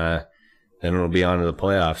 and then it'll be on to the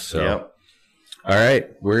playoffs. So, All right,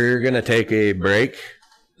 we're going to take a break.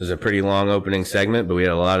 This is a pretty long opening segment, but we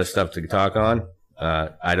had a lot of stuff to talk on.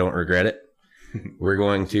 I don't regret it. We're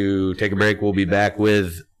going to take a break. We'll be back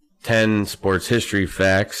with 10 sports history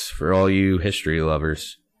facts for all you history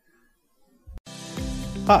lovers.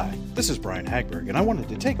 Hi, this is Brian Hagberg, and I wanted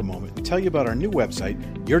to take a moment and tell you about our new website,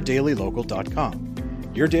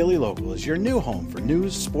 YourDailyLocal.com. Your Daily Local is your new home for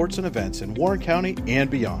news, sports, and events in Warren County and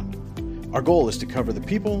beyond. Our goal is to cover the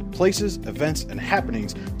people, places, events, and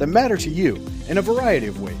happenings that matter to you in a variety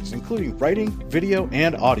of ways, including writing, video,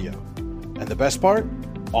 and audio. And the best part?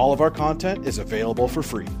 All of our content is available for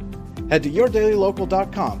free. Head to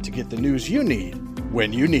YourDailyLocal.com to get the news you need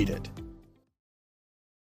when you need it.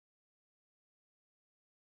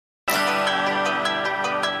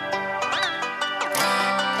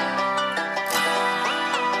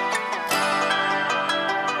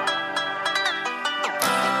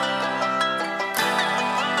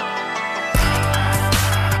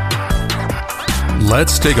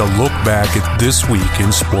 Let's take a look back at this week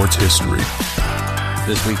in sports history.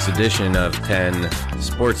 This week's edition of 10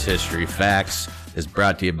 Sports History Facts is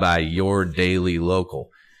brought to you by Your Daily Local.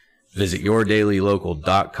 Visit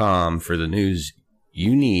yourdailylocal.com for the news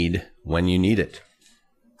you need when you need it.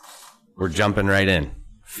 We're jumping right in,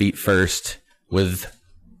 feet first, with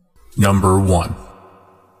number 1.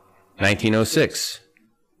 1906.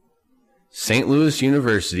 St. Louis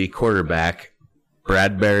University quarterback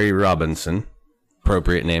Bradbury Robinson.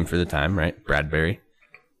 Appropriate name for the time, right? Bradbury.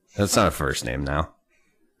 That's not a first name now,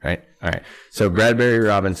 right? All right. So Bradbury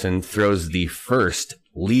Robinson throws the first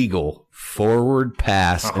legal forward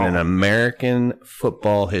pass in an American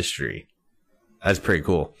football history. That's pretty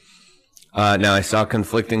cool. Now, I saw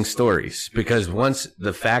conflicting stories because once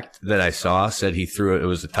the fact that I saw said he threw it, it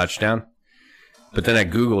was a touchdown. But then I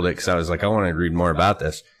Googled it because I was like, I want to read more about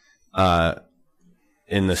this.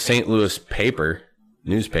 In the St. Louis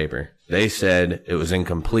newspaper, they said it was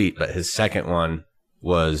incomplete, but his second one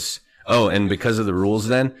was, and because of the rules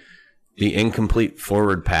then, the incomplete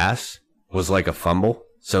forward pass was like a fumble,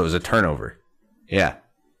 so it was a turnover. Yeah.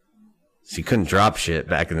 So you couldn't drop shit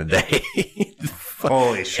back in the day.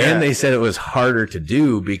 Holy shit. And they said it was harder to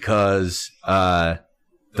do because the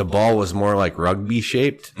ball was more like rugby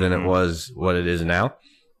shaped than it was what it is now.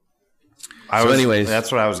 Anyways.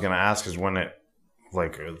 That's what I was going to ask is when it,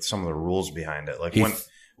 like some of the rules behind it.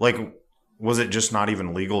 Was it just not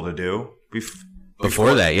even legal to do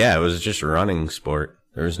before that? Yeah, it was just a running sport.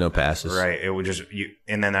 There was no passes. Right. It would just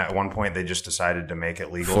and then at one point they just decided to make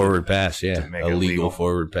it legal. Forward pass, yeah. A legal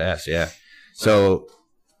forward pass, yeah. So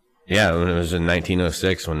yeah, when it was in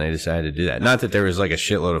 1906 when they decided to do that. Not that there was like a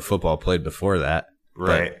shitload of football played before that.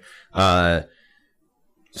 Right. But,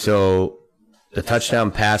 so the touchdown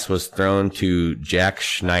pass was thrown to Jack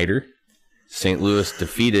Schneider. St. Louis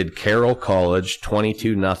defeated Carroll College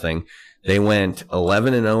 22-0. They went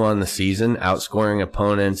 11-0 on the season, outscoring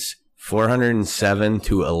opponents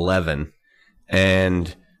 407-11.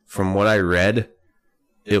 And from what I read,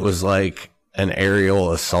 it was like an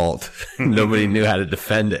aerial assault. Nobody knew how to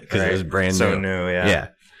defend it because it was brand new. So new, yeah. Yeah.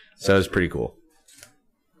 So it was pretty cool.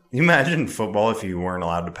 You imagine football if you weren't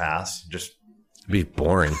allowed to pass? Just it'd be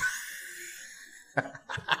boring.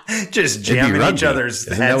 Just jamming each other's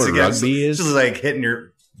heads against. Rugby is? Just like hitting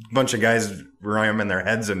your bunch of guys ramming their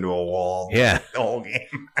heads into a wall. Yeah. The whole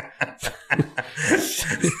game.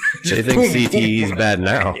 They think CTE is bad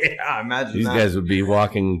now. Yeah, imagine these guys would be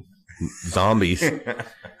walking zombies.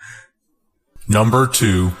 Number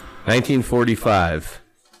 2. 1945.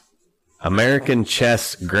 American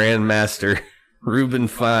chess grandmaster Reuben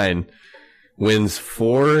Fine wins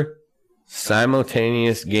 4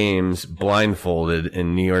 simultaneous games blindfolded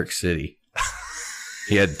in New York City.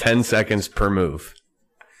 He had 10 seconds per move.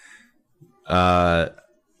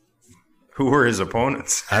 Who were his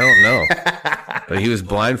opponents? I don't know. But he was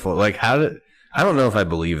blindfolded. Like, I don't know if I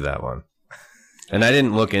believe that one. And I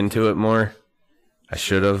didn't look into it more. I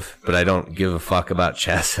should have, but I don't give a fuck about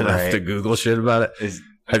chess enough to Google shit about it.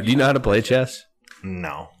 Do you know how to play chess?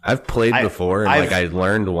 No. I've played before, and I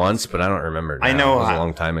learned once, but I don't remember now. I know it was a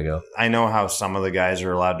long time ago. I know how some of the guys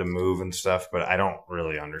are allowed to move and stuff, but I don't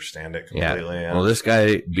really understand it completely. Yeah. Well, this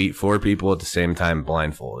guy beat 4 people at the same time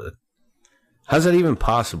blindfolded. How's that even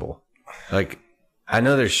possible? Like, I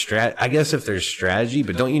know there's I guess if there's strategy,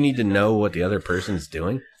 but don't you need to know what the other person's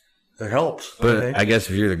doing? It helps. But I guess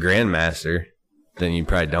if you're the grandmaster, then you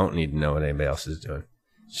probably don't need to know what anybody else is doing.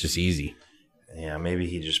 It's just easy. Yeah, maybe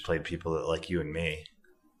he just played people that like you and me.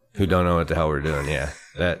 Who don't know what the hell we're doing,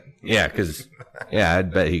 because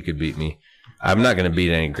I'd bet he could beat me. I'm not going to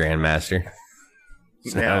beat any grandmaster.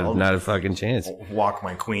 It's not a fucking chance. I'll walk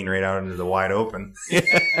my queen right out into the wide open.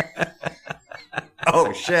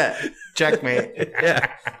 Oh, shit. Checkmate. Yeah.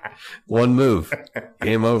 One move.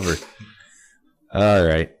 Game over. All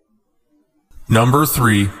right. Number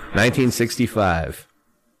 3. 1965.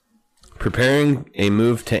 Preparing a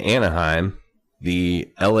move to Anaheim,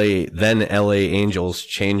 the then LA Angels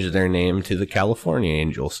changed their name to the California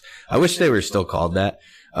Angels. I wish they were still called that.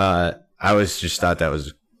 I always just thought that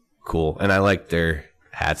was cool, and I liked their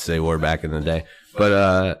hats they wore back in the day.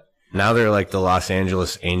 But now they're like the Los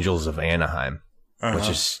Angeles Angels of Anaheim, which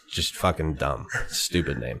is just fucking dumb.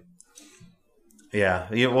 Stupid name. Yeah.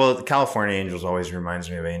 Well, the California Angels always reminds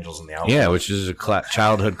me of Angels in the Outfield. Yeah, which is a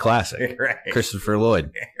childhood classic. Right. Christopher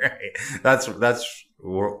Lloyd. Right. That's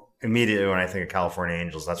immediately when I think of California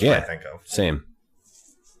Angels, that's what I think of. Same.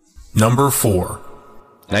 Number 4.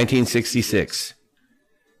 1966.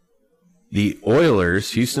 The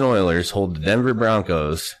Houston Oilers, hold the Denver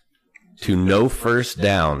Broncos to no first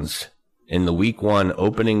downs in the Week 1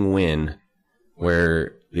 opening win,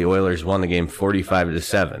 where the Oilers won the game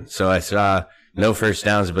 45-7. So I saw no first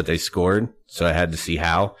downs, but they scored, so I had to see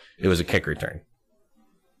how. It was a kick return.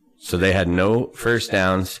 So they had no first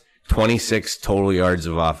downs, 26 total yards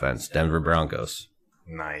of offense, Denver Broncos.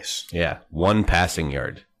 Nice. Yeah, 1 passing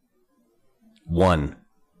yard. 1.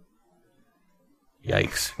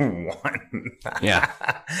 Yikes. 1. Yeah.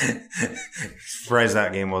 Surprised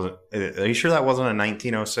that game wasn't. Are you sure that wasn't a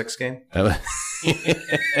 1906 game?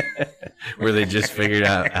 Where they just figured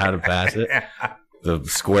out how to pass it? Yeah. The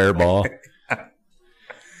square ball.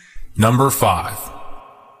 Number 5.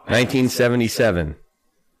 1977.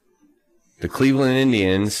 The Cleveland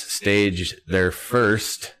Indians staged their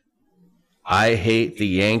first I Hate the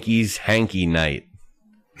Yankees hanky night,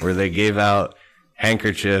 where they gave out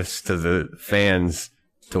handkerchiefs to the fans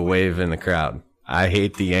to wave in the crowd. I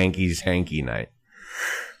Hate the Yankees hanky night.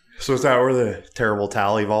 So is that where the terrible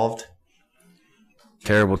towel evolved?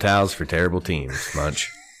 Terrible towels for terrible teams,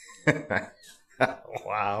 Munch.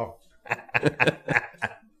 Wow.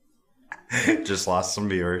 Just lost some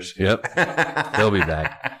viewers. Yep. They'll be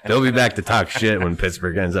back. They'll be back to talk shit when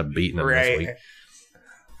Pittsburgh ends up beating them this week.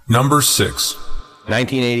 Number 6.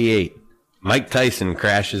 1988. Mike Tyson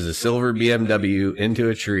crashes a silver BMW into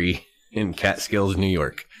a tree in Catskills, New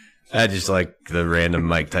York. I just like the random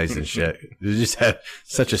Mike Tyson shit. They just have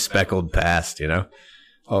such a speckled past,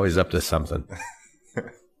 Always up to something.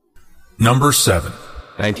 Number 7.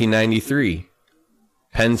 1993.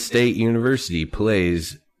 Penn State University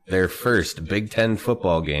plays their first Big Ten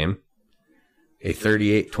football game, a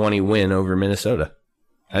 38-20 win over Minnesota.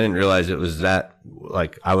 I didn't realize it was that,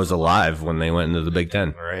 I was alive when they went into the Big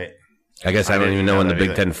Ten. Right. I guess I don't even know when the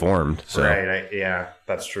Big Ten formed. So. Right. Yeah,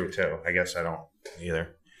 that's true, too. I guess I don't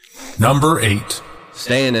either. Number 8.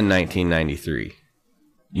 Staying in 1993.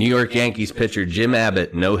 New York Yankees pitcher Jim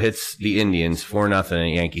Abbott no-hits the Indians 4-0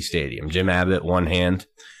 at Yankee Stadium. Jim Abbott, one hand.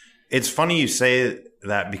 It's funny you say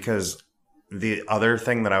that because the other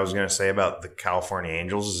thing that I was going to say about the California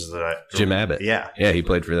Angels is that Jim Abbott. Yeah. Yeah, he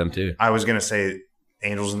played for them too. I was going to say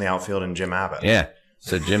Angels in the outfield and Jim Abbott. Yeah.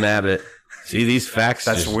 So Jim Abbott. See these facts?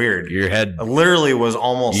 That's weird. Your head I literally was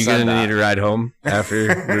almost. You going to need a ride home after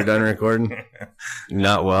we're done recording?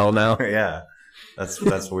 Not well now? Yeah.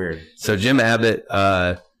 That's weird. So Jim Abbott,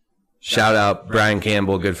 shout out Brian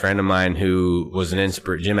Campbell, a good friend of mine who was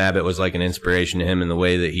Jim Abbott was like an inspiration to him in the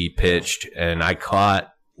way that he pitched. And I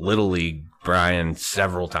caught Little League Brian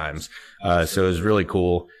several times. So it was really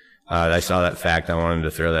cool. I saw that fact. I wanted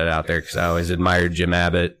to throw that out there because I always admired Jim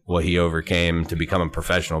Abbott. What he overcame to become a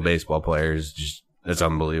professional baseball player is just, it's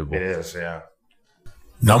unbelievable. It is, yeah.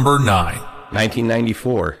 Number 9.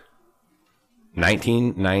 1994.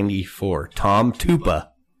 1994. Tom Tupa.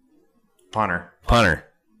 Punter.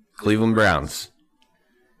 Cleveland Browns.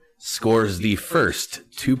 Scores the first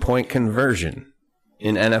 2-point conversion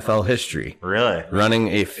in NFL history. Really? Running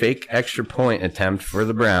a fake extra point attempt for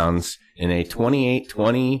the Browns in a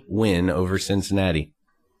 28-20 win over Cincinnati.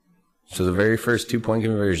 So the very first 2-point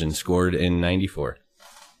conversion scored in 94.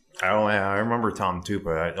 Oh, yeah. I remember Tom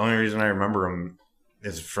Tupa. The only reason I remember him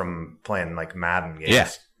is from playing like Madden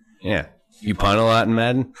games. Yeah. You punt a lot in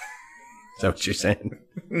Madden? Is that what you're saying?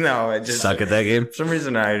 No, I just suck at that game. For some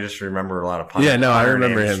reason, I just remember a lot of punter. Yeah, no, I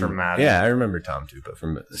remember him from Madden. Yeah, I remember Tom Tupa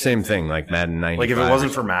from the same thing, like Madden 95. Like if it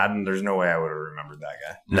wasn't for Madden, there's no way I would have remembered that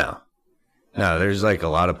guy. No, there's like a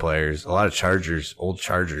lot of players, a lot of Chargers, old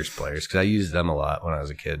Chargers players, because I used them a lot when I was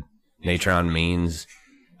a kid. Natron Means,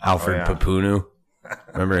 Alfred Papunu.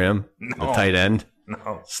 Remember him? No. The tight end?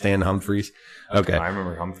 No. Stan Humphries. Okay. I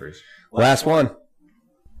remember Humphries. Last one.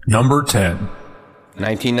 Number 10.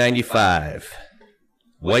 1995.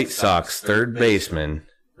 White Sox third baseman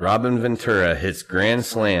Robin Ventura hits grand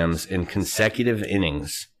slams in consecutive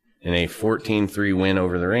innings in a 14-3 win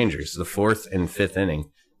over the Rangers. The fourth and fifth inning,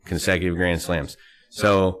 consecutive grand slams.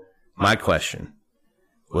 So my question,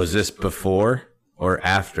 was this before or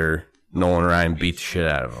after Nolan Ryan beat the shit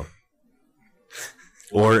out of him?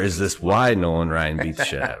 Or is this why Nolan Ryan beat the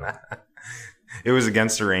shit out of him? It was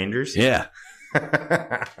against the Rangers? Yeah. And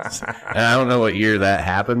I don't know what year that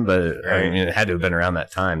happened, but right. I mean, it had to have been around that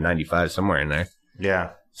time, 95, somewhere in there.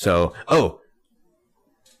 Yeah. So,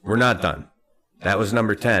 we're not done. That was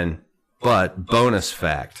number 10, but bonus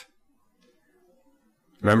fact.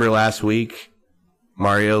 Remember last week,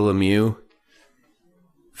 Mario Lemieux,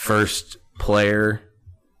 first player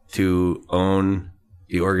to own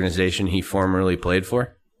the organization he formerly played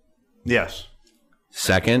for? Yes.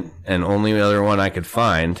 Second, and only other one I could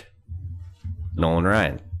find, Nolan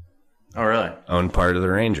Ryan. Oh, really? Owned part of the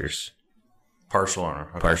Rangers. Partial owner.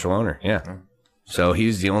 Okay. Partial owner, yeah. So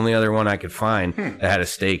he's the only other one I could find that had a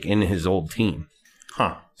stake in his old team.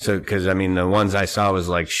 Huh. So, because, I mean, the ones I saw was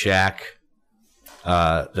like Shaq,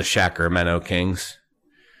 the Sacramento Kings,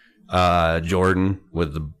 Jordan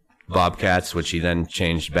with the Bobcats, which he then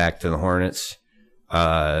changed back to the Hornets,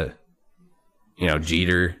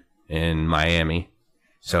 Jeter in Miami.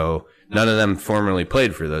 So none of them formerly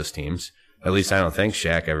played for those teams. At least I don't think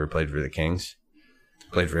Shaq ever played for the Kings.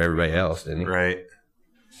 Played for everybody else, didn't he? Right.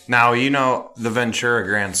 Now, the Ventura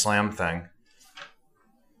Grand Slam thing.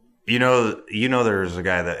 There was a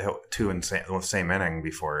guy that hit 2 in the same inning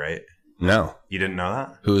before, right? No. You didn't know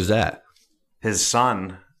that? Who was that? His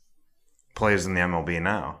son plays in the MLB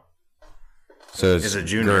now. So it's a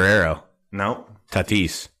junior. Guerrero. Nope.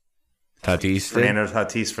 Tatis. Fernando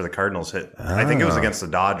Tatis for the Cardinals hit. I think it was against the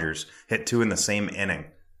Dodgers. Hit 2 in the same inning.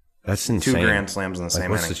 That's insane. 2 grand slams in the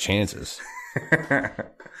same what's inning. What's the chances?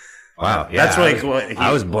 Wow. Yeah, that's like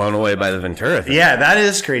I was blown away by the Ventura thing. Yeah, that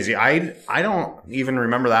is crazy. I don't even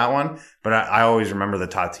remember that one, but I always remember the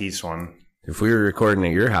Tatis one. If we were recording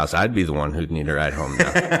at your house, I'd be the one who'd need a ride home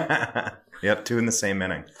now. Yep, 2 in the same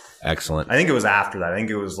inning. Excellent. I think it was after that. I think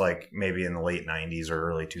it was like maybe in the late 90s or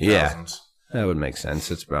early 2000s. Yeah, that would make sense.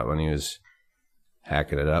 It's about when he was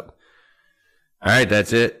hacking it up. All right,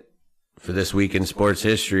 that's it for this week in sports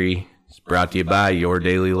history. It's brought to you by Your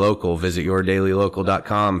Daily Local. Visit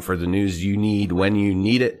yourdailylocal.com for the news you need when you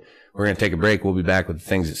need it. We're going to take a break. We'll be back with the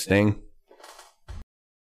things that sting.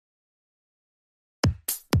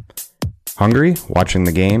 Hungry? Watching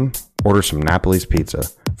the game? Order some Napoli's Pizza.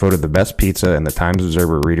 Voted the best pizza in the Times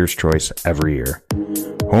Observer Reader's Choice every year.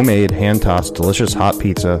 Homemade, hand-tossed, delicious hot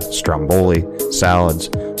pizza, stromboli, salads,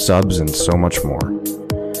 subs, and so much more.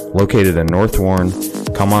 Located in North Warren,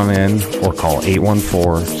 come on in or call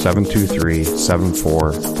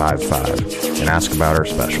 814-723-7455 and ask about our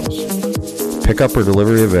specials. Pickup or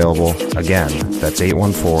delivery available. Again, that's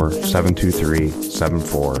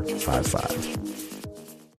 814-723-7455.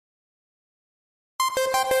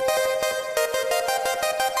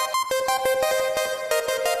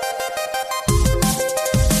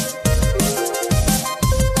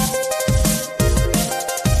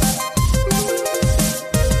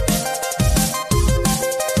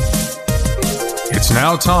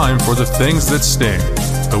 Now time for the things that sting.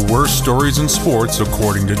 The worst stories in sports,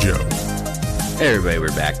 according to Joe. Hey everybody,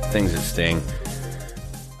 we're back. Things that sting.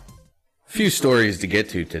 A few stories to get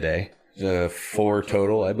to today. 4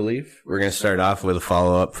 total, I believe. We're going to start off with a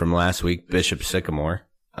follow-up from last week. Bishop Sycamore,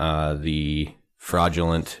 the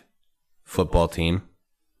fraudulent football team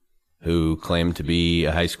who claimed to be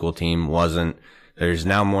a high school team, wasn't. There's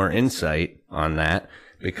now more insight on that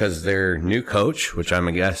because their new coach, which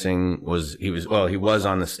I'm guessing he was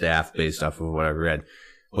on the staff based off of what I read,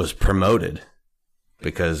 was promoted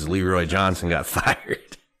because Leroy Johnson got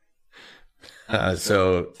fired.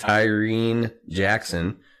 So Tyreen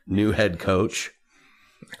Jackson, new head coach,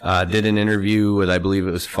 did an interview with, I believe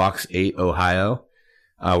it was Fox 8 Ohio,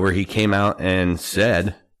 where he came out and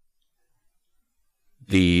said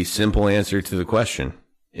the simple answer to the question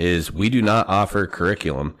is, we do not offer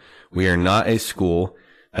curriculum. We are not a school.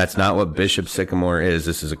 That's not what Bishop Sycamore is.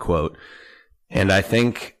 This is a quote. And I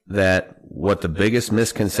think that what the biggest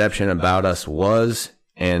misconception about us was,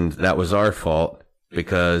 and that was our fault,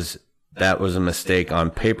 because that was a mistake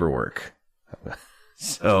on paperwork.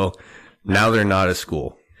 So now they're not a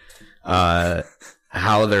school.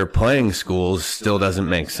 How they're playing schools still doesn't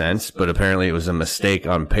make sense, but apparently it was a mistake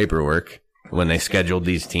on paperwork when they scheduled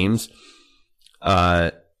these teams.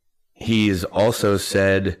 He's also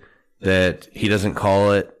said that he doesn't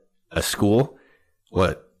call it a school.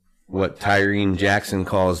 What Tyreen Jackson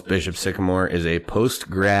calls Bishop Sycamore is a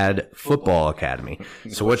post-grad football academy.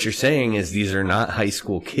 So what you're saying is these are not high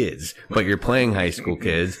school kids, but you're playing high school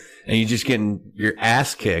kids, and you're just getting your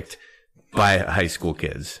ass kicked by high school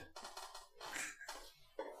kids.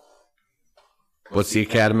 What's the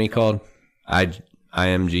academy called? IMG?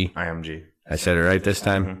 IMG. I said it right this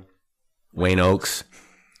time? Mm-hmm. Wayne Oaks.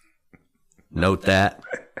 Note that.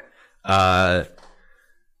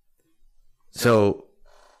 So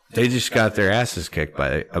they just got their asses kicked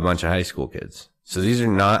by a bunch of high school kids. So these are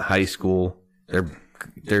not high school.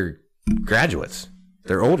 They're graduates.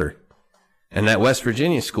 They're older. And that West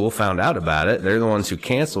Virginia school found out about it. They're the ones who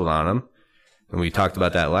canceled on them. And we talked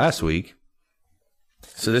about that last week.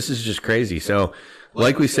 So this is just crazy. So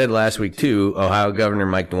like we said last week too, Ohio Governor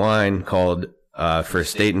Mike DeWine called for a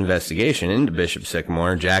state investigation into Bishop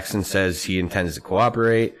Sycamore. Jackson says he intends to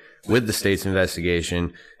cooperate with the state's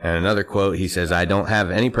investigation. And another quote, he says, "I don't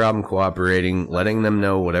have any problem cooperating, letting them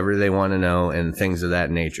know whatever they want to know and things of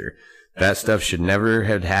that nature. That stuff should never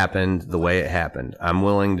have happened the way it happened. I'm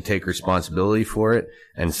willing to take responsibility for it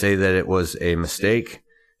and say that it was a mistake.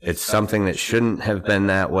 It's something that shouldn't have been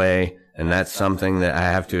that way, and that's something that I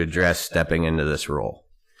have to address stepping into this role."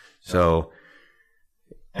 So,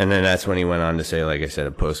 and then that's when he went on to say, like I said,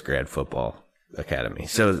 a post-grad football academy.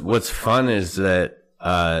 So what's fun is that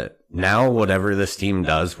now whatever this team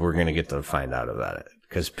does, we're going to get to find out about it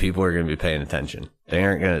because people are going to be paying attention. They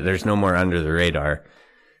aren't going to, there's no more under the radar.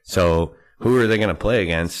 So who are they going to play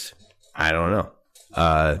against? I don't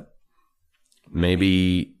know.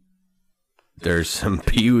 Maybe there's some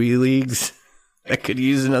Pee-wee leagues that could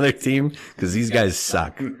use another team because these guys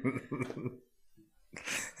suck.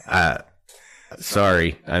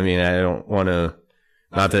 Sorry. I mean, I don't want to,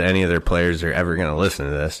 not that any of their players are ever going to listen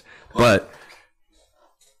to this, but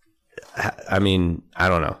I mean, I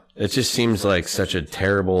don't know. It just seems like such a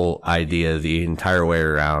terrible idea the entire way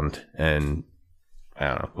around. And I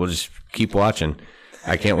don't know. We'll just keep watching.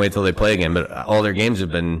 I can't wait till they play again, but all their games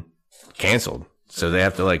have been canceled. So they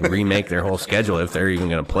have to like remake their whole schedule if they're even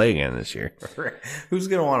going to play again this year. Who's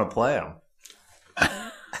going to want to play them?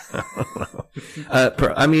 I don't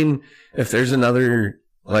know. I mean, if there's another,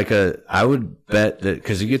 I would bet that,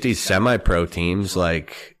 because you get these semi-pro teams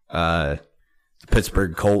like the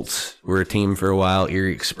Pittsburgh Colts were a team for a while,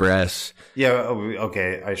 Erie Express. Yeah,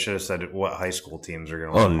 okay. I should have said what high school teams are going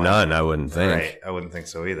to play. Oh, none, I wouldn't think. Right, I wouldn't think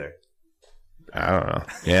so either. I don't know.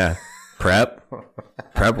 Yeah. Prep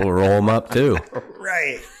will roll them up too.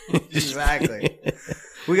 Right. Exactly.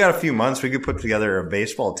 We got a few months. We could put together a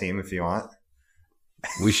baseball team if you want.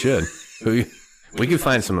 We should. We could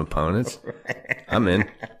find some opponents. I'm in.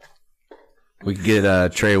 We could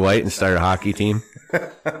get Trey White and start a hockey team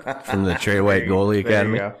from the Trey White Goalie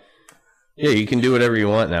Academy. Yeah, you can do whatever you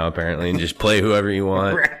want now, apparently, and just play whoever you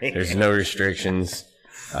want. Right. There's no restrictions.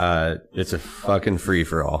 It's a fucking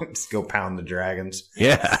free-for-all. Just go pound the Dragons.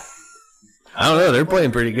 Yeah. I don't know. They're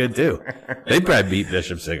playing pretty good, too. They'd probably beat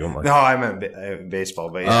Bishop Sycamore. No, I meant baseball.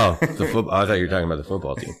 But yeah. Oh, the football. I thought you were talking about the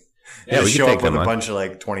football team. Yeah, we show up with a bunch of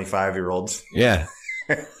 25-year-olds. Yeah.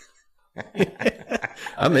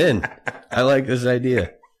 I'm in. I like this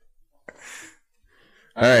idea.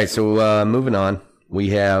 All right, so moving on. We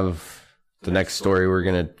have the next story we're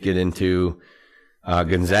going to get into.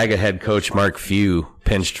 Gonzaga head coach Mark Few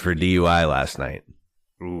pinched for DUI last night.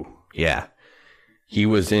 Ooh. Yeah. He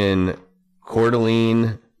was in Coeur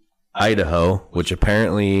d'Alene, Idaho, which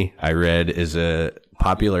apparently I read is a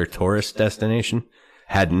popular tourist destination.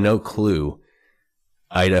 Had no clue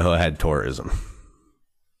Idaho had tourism.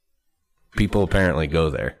 People apparently go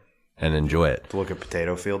there and enjoy it. To look at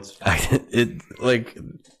potato fields?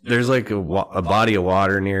 There's like a body of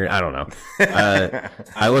water near, I don't know.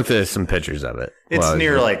 I looked at some pictures of it. It's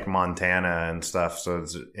near like Montana and stuff, so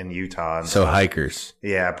it's in Utah. And so stuff. Hikers.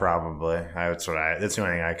 Yeah, probably. That's the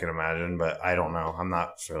only thing I can imagine, but I don't know. I'm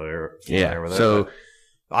not familiar with it. So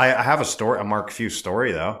I have a Mark Few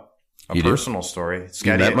story though. A personal story.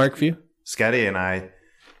 You met Mark Few? Sketty and I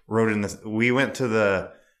rode in this. We went to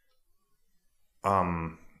the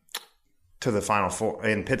Final Four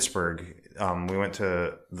in Pittsburgh. We went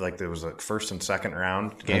to there was like first and second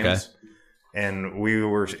round games, and we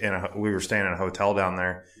were staying in a hotel down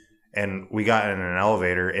there, and we got in an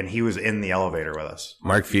elevator, and he was in the elevator with us.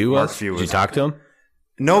 Mark Few was. Did you talk to him?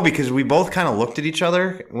 No, because we both kind of looked at each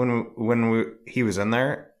other when he was in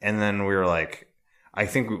there, and then we were like, I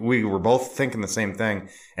think we were both thinking the same thing.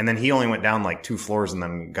 And then he only went down like 2 floors and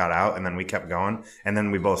then got out, and then we kept going. And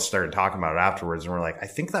then we both started talking about it afterwards, and we're like, I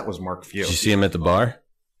think that was Mark Few. Did you see him at the bar?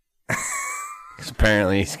 Because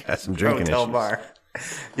apparently he's got some drinking hotel issues. Bar.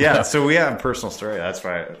 Yeah, so we have a personal story. That's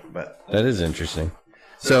why. But that is interesting.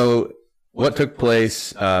 So what took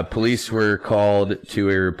place? Police were called to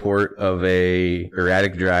a report of a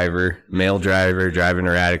erratic driver, male driver, driving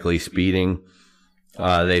erratically, speeding.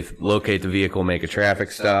 They locate the vehicle, make a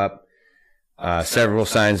traffic stop, several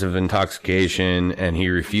signs of intoxication, and he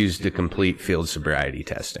refused to complete field sobriety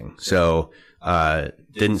testing. So,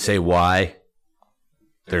 didn't say why.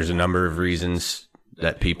 There's a number of reasons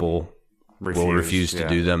that people will refuse to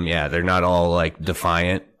do them. Yeah, they're not all like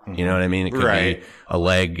defiant. You know what I mean? It could be a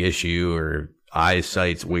leg issue or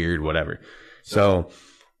eyesight's weird, whatever. So,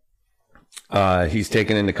 he's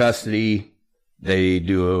taken into custody. They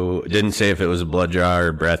didn't say if it was a blood draw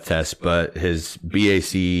or breath test, but his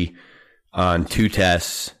BAC on 2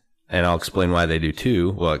 tests, and I'll explain why they do 2.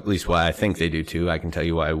 Well, at least why I think they do 2. I can tell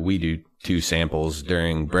you why we do 2 samples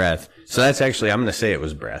during breath. So that's actually, I'm going to say it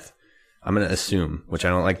was breath. I'm going to assume, which I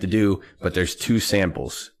don't like to do, but there's 2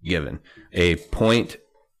 samples given, a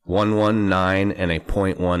 0.119 and a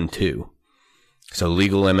 0.12. So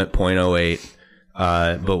legal limit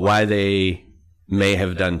 0.08. But why they may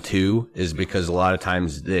have done 2 is because a lot of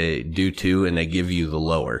times they do 2 and they give you the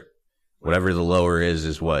lower. Whatever the lower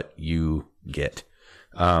is what you get.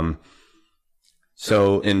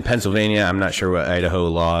 So in Pennsylvania, I'm not sure what Idaho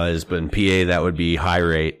law is, but in PA, that would be high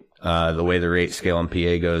rate. The way the rate scale in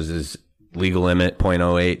PA goes is legal limit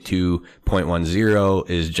 0.08 to 0.10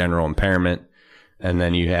 is general impairment. And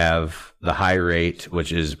then you have the high rate,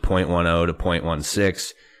 which is 0.10 to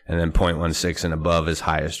 0.16. And then 0.16 and above is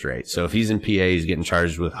highest rate. So if he's in PA, he's getting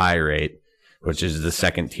charged with high rate, which is the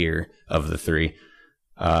second tier of the 3.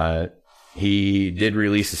 He did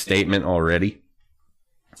release a statement already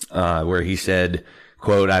where he said,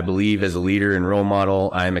 quote, I believe as a leader and role model,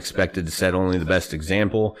 I am expected to set only the best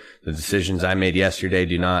example. The decisions I made yesterday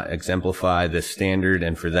do not exemplify this standard,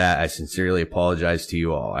 and for that, I sincerely apologize to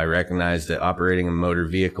you all. I recognize that operating a motor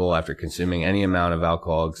vehicle after consuming any amount of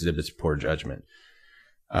alcohol exhibits poor judgment.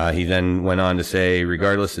 He then went on to say,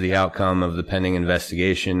 regardless of the outcome of the pending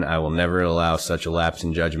investigation, I will never allow such a lapse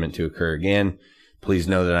in judgment to occur again. Please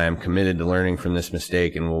know that I am committed to learning from this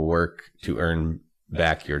mistake and will work to earn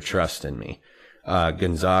back your trust in me.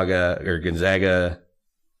 Gonzaga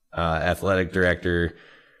athletic director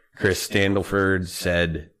Chris Standelford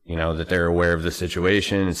said, that they're aware of the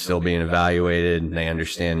situation. It's still being evaluated, and they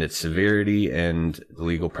understand its severity and the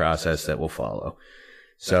legal process that will follow.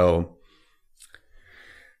 So,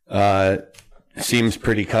 seems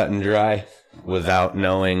pretty cut and dry without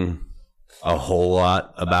knowing a whole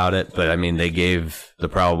lot about it. But I mean, they gave the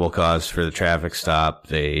probable cause for the traffic stop.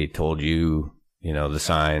 They told you, the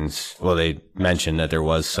signs. Well, they mentioned that there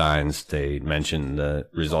was signs. They mentioned the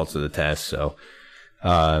results of the test. So,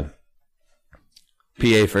 PA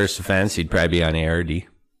first offense, he'd probably be on ARD,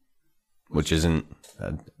 which isn't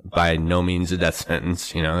by no means a death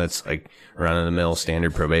sentence. That's like run-of-the-mill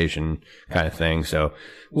standard probation kind of thing. So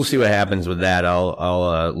we'll see what happens with that.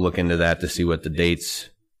 I'll look into that to see what the dates,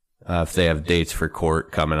 if they have dates for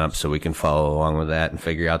court coming up, so we can follow along with that and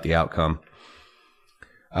figure out the outcome.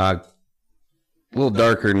 A little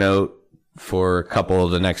darker note for a couple of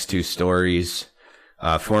the next 2 stories.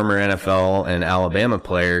 Former NFL and Alabama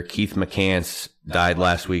player Keith McCants died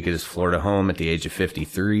last week at his Florida home at the age of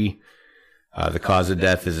 53. The cause of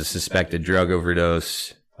death is a suspected drug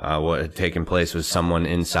overdose. What had taken place was someone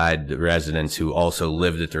inside the residence who also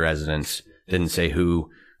lived at the residence, didn't say who,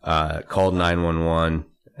 called 911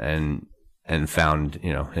 and found,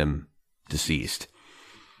 him deceased.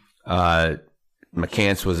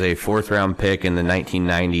 McCants was a 4th-round pick in the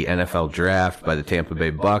 1990 NFL draft by the Tampa Bay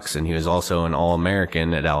Bucks, and he was also an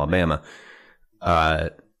All-American at Alabama.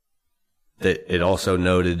 it also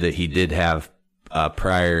noted that he did have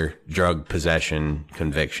prior drug possession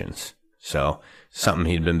convictions. So something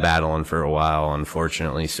he'd been battling for a while,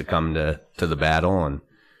 unfortunately succumbed to the battle, and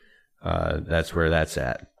that's where that's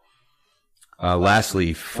at.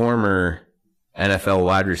 Lastly, former NFL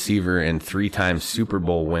wide receiver and 3-time Super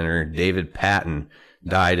Bowl winner David Patton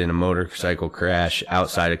died in a motorcycle crash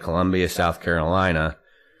outside of Columbia, South Carolina.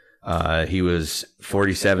 He was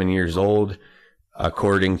 47 years old.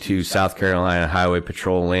 According to South Carolina Highway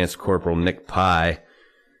Patrol Lance Corporal Nick Pye,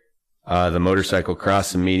 the motorcycle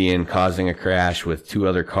crossed the median, causing a crash with 2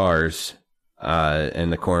 other cars,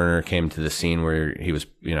 and the coroner came to the scene where he was,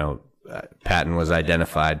 Patton was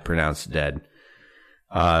identified, pronounced dead.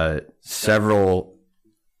 Several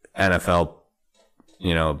NFL,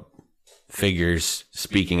 figures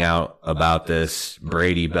speaking out about this: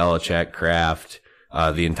 Brady, Belichick, Kraft,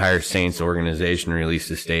 the entire Saints organization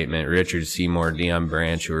released a statement. Richard Seymour, Deion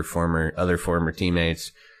Branch, who were other former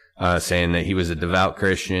teammates, saying that he was a devout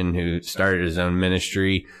Christian who started his own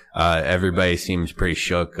ministry. Everybody seems pretty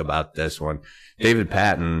shook about this one. David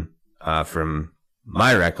Patton, from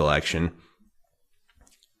my recollection,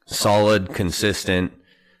 solid, consistent,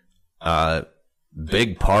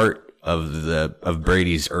 big part of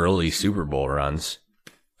Brady's early Super Bowl runs,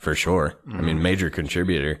 for sure. Mm-hmm. I mean, major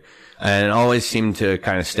contributor, and always seemed to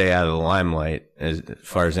kind of stay out of the limelight as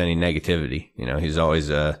far as any negativity. He's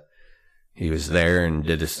always he was there and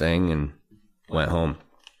did his thing and went home.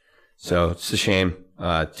 So it's a shame.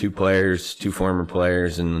 2 former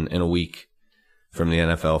players in a week from the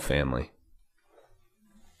NFL family.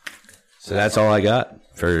 So that's all I got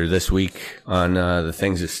for this week on the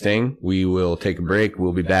things that sting. We will take a break.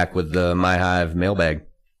 We'll be back with the My Hive mailbag.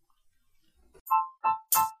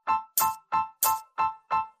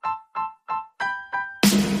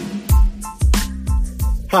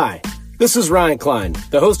 Hi, this is Ryan Klein,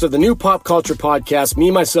 the host of the new pop culture podcast,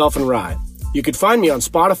 Me, Myself, and Rye. You can find me on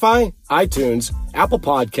Spotify, iTunes, Apple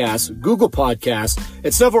Podcasts, Google Podcasts,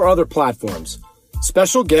 and several other platforms.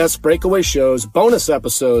 Special guests, breakaway shows, bonus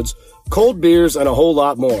episodes, cold beers, and a whole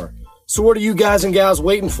lot more. So what are you guys and gals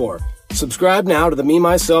waiting for? Subscribe now to the Me,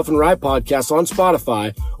 Myself, and Rye podcast on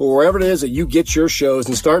Spotify or wherever it is that you get your shows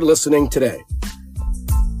and start listening today.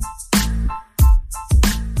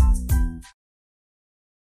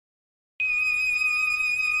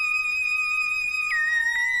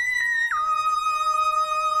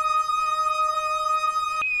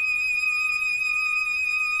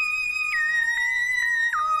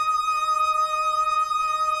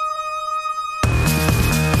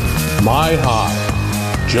 My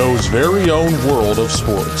Hive, Joe's very own world of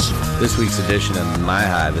sports. This week's edition of My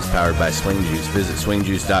Hive is powered by Swing Juice. Visit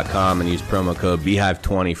swingjuice.com and use promo code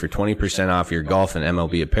BEehive20 for 20% off your golf and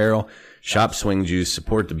MLB apparel. Shop Swing Juice,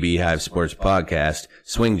 support the Beehive Sports Podcast.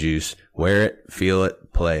 Swing Juice, wear it, feel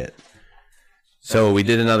it, play it. So we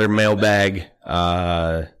did another mailbag.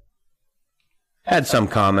 Had some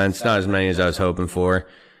comments, not as many as I was hoping for.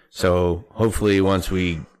 So hopefully once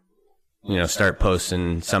we start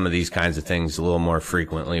posting some of these kinds of things a little more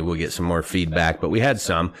frequently, we'll get some more feedback, but we had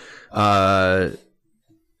some.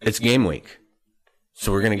 It's game week,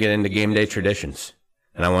 so we're going to get into game day traditions,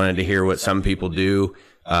 and I wanted to hear what some people do.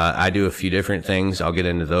 I do a few different things. I'll get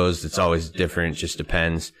into those. It's always different. It just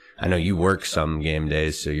depends. I know you work some game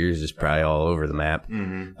days, so yours is probably all over the map.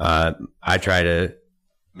 Mm-hmm. I try to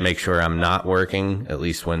make sure I'm not working, at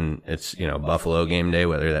least when it's, Buffalo game day,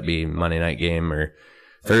 whether that be Monday night game or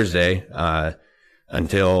Thursday.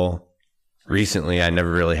 Until recently, I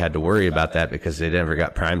never really had to worry about that because they never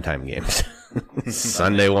got primetime games.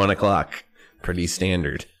 Sunday, 1:00, pretty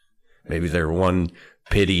standard. Maybe they're one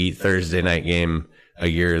pity Thursday night game a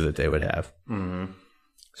year that they would have. Mm-hmm.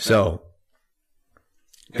 So,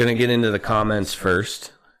 gonna get into the comments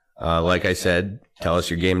first. Like I said, tell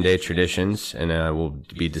us your game day traditions, and we'll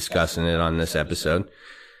be discussing it on this episode.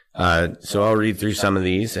 So I'll read through some of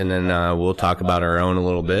these, and then we'll talk about our own a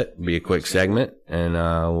little bit. It'll be a quick segment, and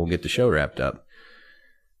we'll get the show wrapped up.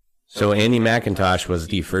 So Andy McIntosh was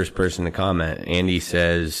the first person to comment. Andy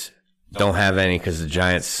says, don't have any because the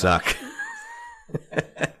Giants suck.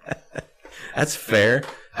 That's fair.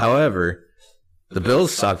 However, the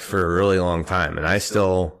Bills sucked for a really long time, and I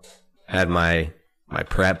still had my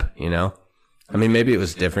prep, I mean, maybe it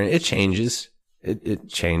was different. It changes. It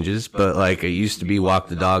changes, but like it used to be walk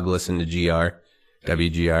the dog, listen to WGR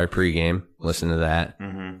pregame, listen to that,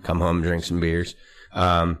 come home, drink some beers.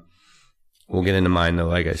 We'll get into mine though,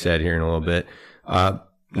 like I said, here in a little bit.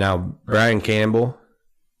 Now, Brian Campbell,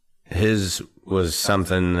 his was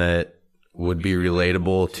something that would be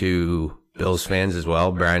relatable to Bills fans as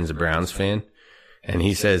well. Brian's a Browns fan. And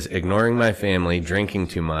he says, ignoring my family, drinking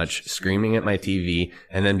too much, screaming at my TV,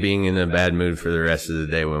 and then being in a bad mood for the rest of the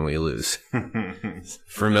day when we lose.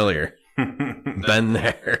 Familiar. Been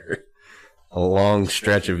there. A long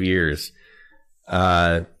stretch of years.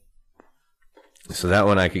 So that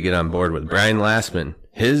one I could get on board with. Brian Lastman,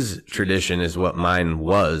 his tradition is what mine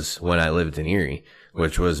was when I lived in Erie,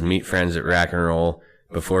 which was meet friends at Rack and Roll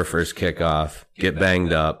before first kickoff, get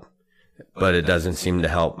banged up, but it doesn't seem to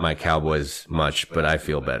help my Cowboys much, but I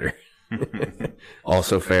feel better.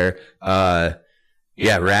 Also fair.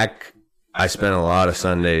 Yeah, Rack, I spent a lot of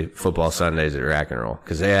football Sundays at Rack and Roll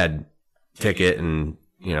because they had ticket and,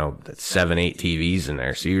 7-8 TVs in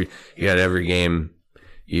there. So you had every game.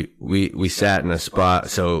 We sat in a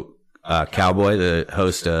spot. So, Cowboy, the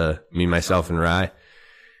host, Me, Myself, and Rye,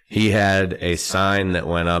 he had a sign that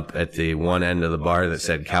went up at the one end of the bar that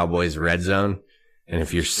said Cowboys Red Zone. And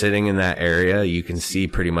if you're sitting in that area, you can see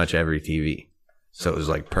pretty much every TV. So it was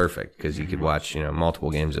like perfect because you could watch,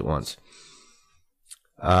 multiple games at once.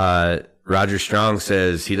 Roger Strong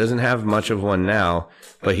says he doesn't have much of one now,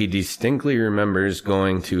 but he distinctly remembers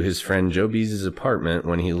going to his friend Joe Bees' apartment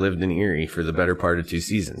when he lived in Erie for the better part of 2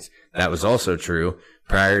 seasons. That was also true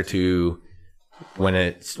prior to when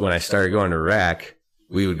I started going to Rack.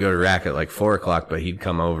 We would go to Rack at like 4:00, but he'd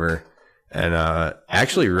come over. And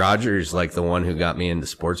actually, Roger's like the one who got me into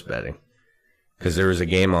sports betting because there was a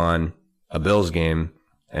game on, a Bills game,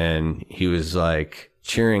 and he was like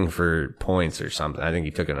cheering for points or something. I think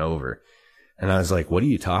he took an over. And I was like, what are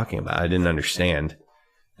you talking about? I didn't understand.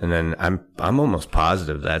 And then I'm almost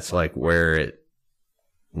positive that's like where it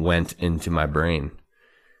went into my brain.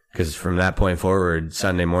 Because from that point forward,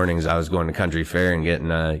 Sunday mornings, I was going to Country Fair and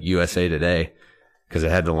getting USA Today because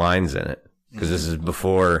it had the lines in it. Because this is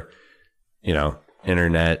before,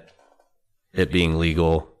 internet, it being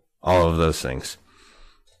legal, all of those things.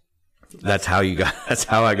 That's how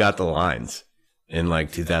I got the lines in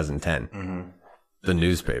like 2010. Mm-hmm. The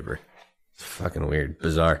newspaper. It's fucking weird,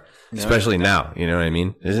 bizarre. Yeah. Especially now, you know what I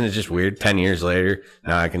mean? Isn't it just weird? 10 years later,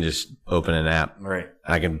 now I can just open an app. Right.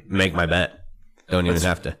 I can make my bet. Don't even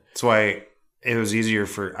have to. That's why it was easier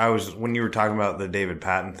when you were talking about the David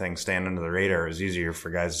Patton thing, staying under the radar, it was easier for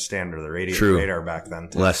guys to stay under the radar back then.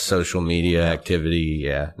 Too. Less social media activity.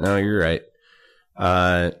 Yeah. No, you're right.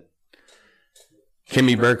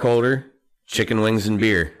 Kimmy Burkholder, chicken wings and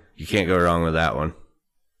beer. You can't go wrong with that one.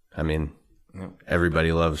 I mean,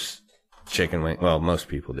 everybody loves chicken wing. Well, most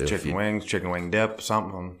people do. Chicken wings, chicken wing dip,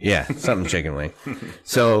 something. Yeah, something chicken wing.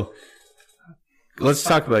 So let's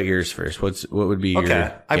talk about yours first. What would be your?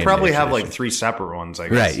 Okay, I probably have like 3 separate ones. I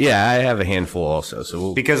guess. Right. Yeah, I have a handful also.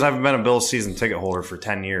 So because I've been a Bills season ticket holder for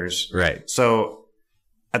 10 years. Right. So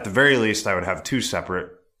at the very least, I would have 2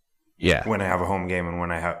 separate. Yeah. When I have a home game and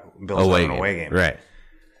when I have Bills have an away game. Right.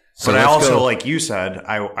 So but I also, like you said,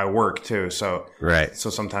 I work too. So right. So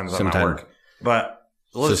sometimes I'm at work. But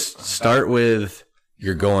let's start with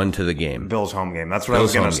you're going to the game. Bills home game. That's what I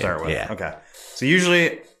was going to start with. Yeah. Okay. So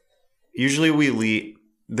usually we leave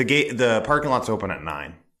the parking lot's open at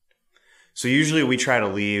 9. So usually we try to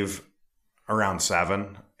leave around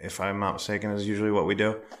 7, if I'm not mistaken, is usually what we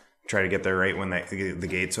do. Try to get there right when the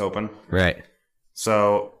gates open. Right.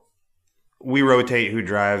 So we rotate who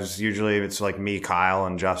drives. Usually it's like me, Kyle,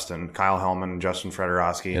 and Justin. Kyle Hellman and Justin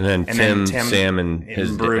Fedorowski. And then Tim, Sam,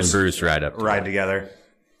 and Bruce ride together.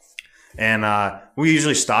 And we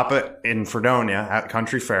usually stop it in Fredonia at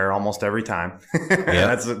Country Fair almost every time.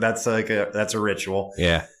 Yep. that's a ritual.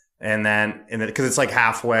 Yeah. And then because it's like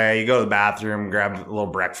halfway, you go to the bathroom, grab a little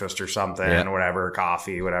breakfast or something, whatever,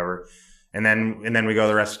 coffee, whatever. And then we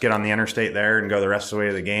go get on the interstate there and go the rest of the way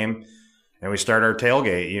to the game. And we start our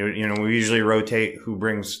tailgate. We usually rotate who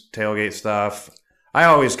brings tailgate stuff. I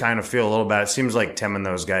always kind of feel a little bad. It seems like Tim and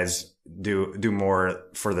those guys do more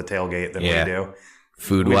for the tailgate than we do.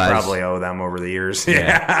 Food-wise. We probably owe them over the years.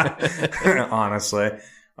 Yeah. Honestly.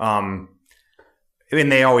 And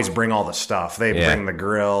they always bring all the stuff. They bring the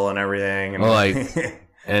grill and everything.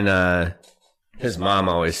 And his mom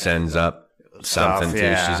always sends up something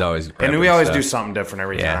too. She's always and we always do something different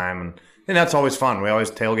every time. And that's always fun. We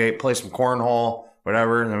always tailgate, play some cornhole,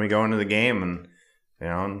 whatever, and then we go into the game and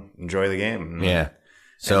enjoy the game. Yeah.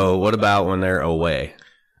 So what about when they're away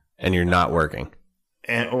and you're not working?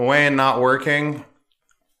 And away and not working,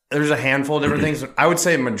 there's a handful of different things. I would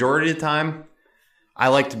say majority of the time, I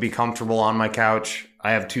like to be comfortable on my couch.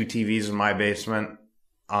 I have 2 TVs in my basement.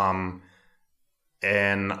 And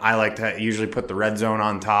I like to usually put the red zone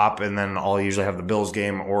on top, and then I'll usually have the Bills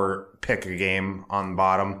game or pick a game on the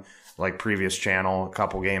bottom, like previous channel, a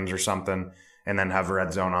couple games or something, and then have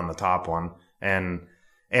red zone on the top one. And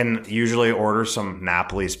And usually order some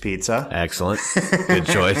Napoli's pizza. Excellent. Good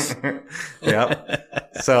choice.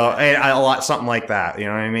 Yep. So something like that, you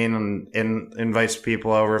know what I mean? And invites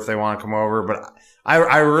people over if they want to come over. But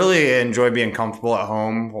I really enjoy being comfortable at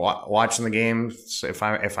home watching the games if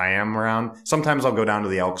I am around. Sometimes I'll go down to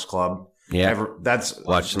the Elks Club. Yeah. That's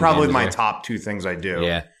probably my top two things I do.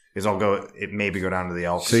 Yeah. Is maybe go down to the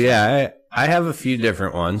Elks. So yeah, I have a few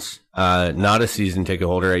different ones. Not a season ticket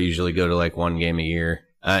holder. I usually go to like one game a year.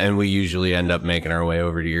 And we usually end up making our way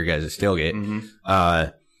over to your guys' tailgate. Mm-hmm.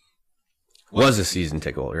 Was a season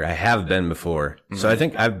ticket holder. I have been before. Mm-hmm. So I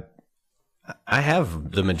think I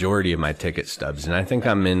have the majority of my ticket stubs, and I think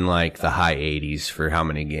I'm in like the high 80s for how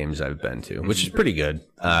many games I've been to, which is pretty good.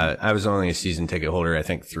 I was only a season ticket holder, I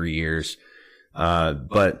think 3 years.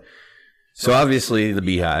 But so obviously the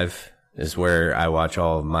Beehive is where I watch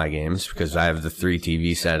all of my games because I have the 3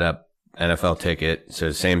 TV setup, NFL ticket.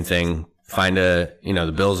 So same thing.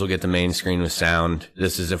 The Bills will get the main screen with sound.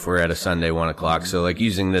 This is if we're at a Sunday 1 o'clock. So like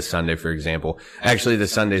using this Sunday, for example, actually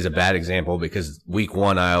this Sunday's a bad example because week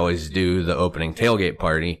 1, I always do the opening tailgate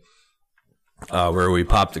party, where we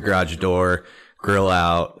pop the garage door, grill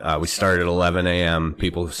out. We start at 11 a.m.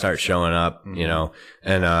 People start showing up,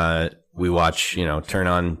 and, we watch, turn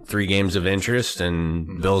on 3 games of interest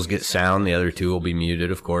and Bills get sound. The other 2 will be muted,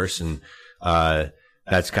 of course. And,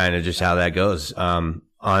 that's kind of just how that goes.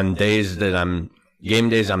 On days that game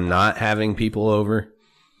days, I'm not having people over.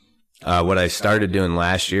 What I started doing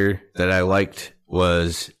last year that I liked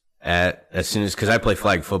was because I play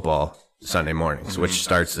flag football Sunday mornings, which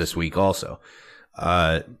starts this week also.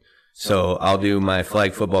 So I'll do my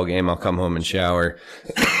flag football game. I'll come home and shower.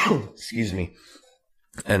 Excuse me.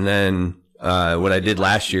 And then, what I did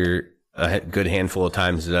last year, a good handful of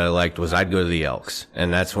times that I liked was I'd go to the Elks,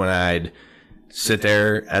 and that's when I'd sit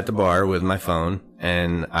there at the bar with my phone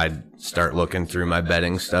and I'd start looking through my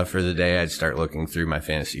betting stuff for the day. I'd start looking through my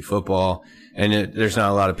fantasy football, and there's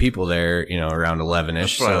not a lot of people there, around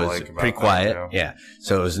 11ish. So it's pretty quiet. Yeah.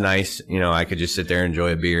 So it was nice. I could just sit there,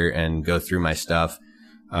 enjoy a beer and go through my stuff,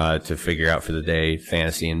 to figure out for the day,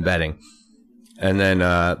 fantasy and betting. And then,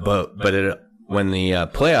 when the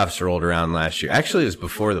playoffs rolled around last year, actually it was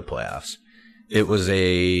before the playoffs. It was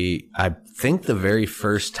I think the very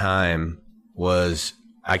first time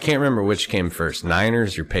I can't remember which came first,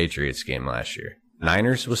 Niners or Patriots game last year.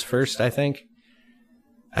 Niners was first, I think.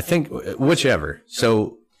 Whichever.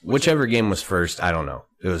 So whichever game was first, I don't know.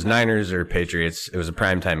 It was Niners or Patriots. It was a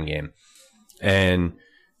primetime game. And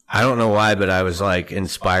I don't know why, but I was like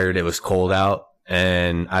inspired. It was cold out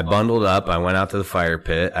and I bundled up. I went out to the fire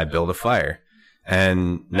pit. I built a fire.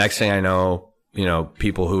 And next thing I know,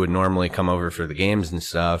 people who would normally come over for the games and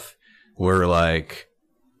stuff were like,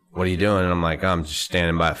 "What are you doing?" And I'm like, "I'm just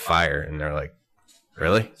standing by a fire." And they're like,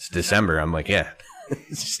 "Really? It's December." I'm like, "Yeah,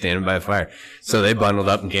 just standing by a fire." So they bundled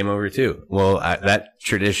up and came over too. Well, that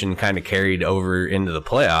tradition kind of carried over into the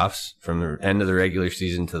playoffs, from the end of the regular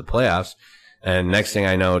season to the playoffs. And next thing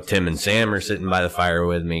I know, Tim and Sam are sitting by the fire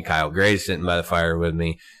with me. Kyle Gray's sitting by the fire with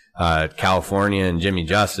me. California and Jimmy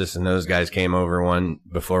Justice and those guys came over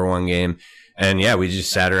before one game. And yeah, we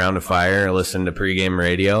just sat around a fire, listened to pregame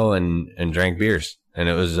radio and drank beers. And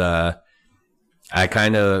it was, I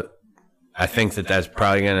think that's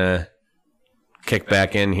probably going to kick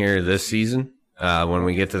back in here this season, when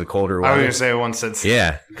we get to the colder weather. I was going to say once it's.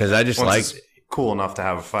 Yeah. Cause I just like cool enough to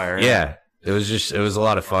have a fire. Yeah. It was a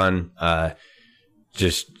lot of fun.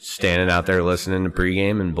 Just standing out there listening to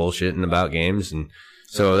pregame and bullshitting about games. And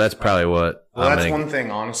so that's probably what. Well, that's one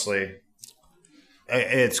thing, honestly.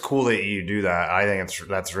 It's cool that you do that. I think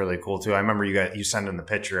that's really cool too. I remember you sending the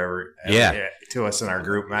picture to us in our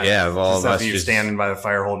group, Matt. Yeah, of all of us, you're standing by the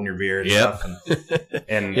fire holding your beer and stuff.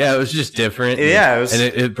 And yeah, it was just different. Yeah, and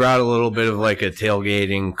it brought a little bit of like a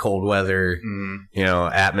tailgating, cold weather,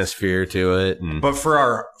 atmosphere to it. But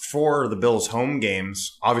for the Bills home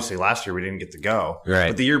games, obviously last year we didn't get to go. Right.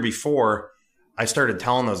 But the year before, I started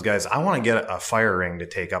telling those guys, I want to get a fire ring to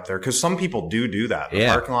take up there, because some people do that in the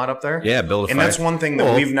parking lot up there. Yeah, build a fire. And that's one thing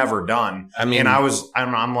that we've never done. I mean, and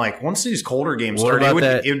I'm like, once these colder games start, it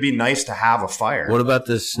would be nice to have a fire. What about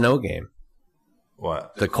the snow game?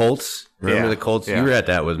 What? The Colts? Remember the Colts? Yeah. You were at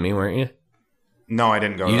that with me, weren't you? No, I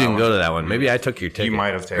didn't go. You didn't go to that one. Maybe I took your ticket. You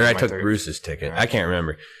might have taken. Or I took Bruce's ticket. Yeah. I can't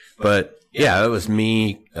remember. But yeah, it was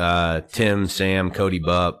me, Tim, Sam, Cody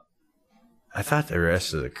Bupp. I thought the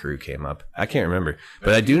rest of the crew came up. I can't remember.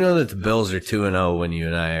 But I do know that the Bills are 2-0 when you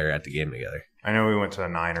and I are at the game together. I know we went to the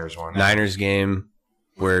Niners one. Niners game,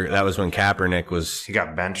 where that was when Kaepernick was... He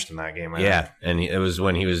got benched in that game. And it was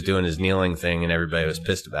when he was doing his kneeling thing and everybody was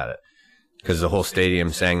pissed about it. Because the whole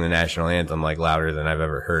stadium sang the national anthem like louder than I've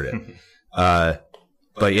ever heard it.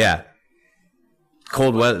 But yeah,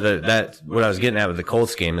 cold weather. That's what I was getting at with the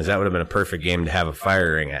Colts game. Is that would have been a perfect game to have a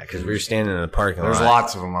fire ring at, because we were standing in the parking lot. There's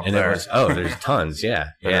lots of them up there. There's tons.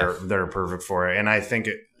 Yeah, they're perfect for it. And I think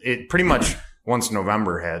it pretty much once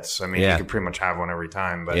November hits. I mean, you could pretty much have one every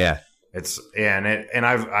time. But I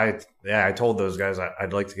told those guys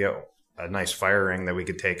I'd like to get a nice fire ring that we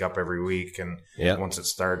could take up every week, and once it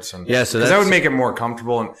starts, so that would make it more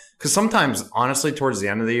comfortable. And because sometimes, honestly, towards the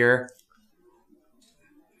end of the year,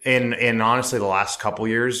 and honestly, the last couple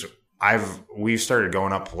years, we've started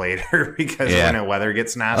going up later because when the weather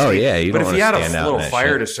gets nasty. Oh yeah, but if you had a little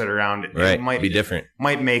fire to sit around, it might be different.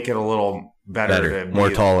 Might make it a little better,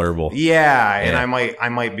 more tolerable. Yeah, and I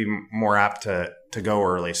might be more apt to go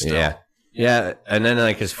early still. Yeah, and then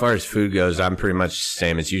like as far as food goes, I'm pretty much the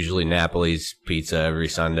same. It's usually Napoli's pizza every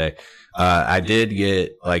Sunday. I did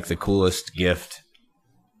get like the coolest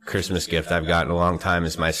Christmas gift I've gotten in a long time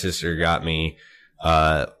is my sister got me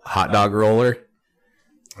hot dog roller.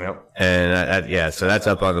 Yep. And so that's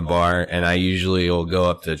up on the bar, and I usually will go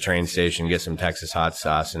up to the train station, get some Texas hot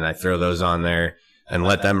sauce, and I throw those on there and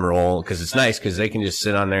let them roll, because it's nice because they can just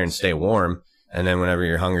sit on there and stay warm. And then whenever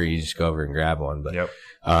you're hungry, you just go over and grab one. But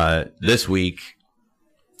this week,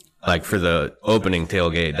 like for the opening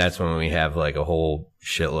tailgate, that's when we have like a whole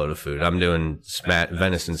shitload of food. I'm doing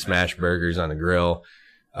venison smash burgers on the grill,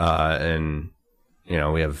 and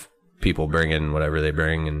we have people bring in whatever they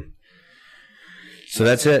bring, and so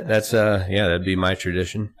that's it. That's that'd be my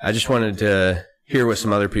tradition. I just wanted to hear what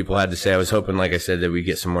some other people had to say. I was hoping, like I said, that we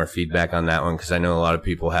get some more feedback on that one, because I know a lot of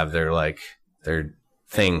people have their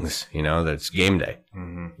things, that's game day.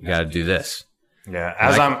 Mm-hmm. You got to do this. Yeah,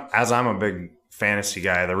 as I'm a big fantasy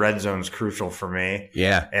guy, the red zone's crucial for me.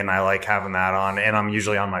 Yeah, and I like having that on, and I'm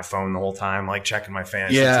usually on my phone the whole time, like checking my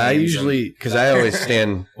fantasy. Yeah, I usually, because I always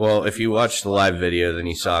stand. Well, if you watched the live video, then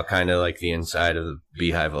you saw kind of like the inside of the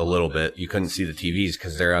beehive a little bit. You couldn't see the TVs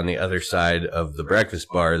because they're on the other side of the breakfast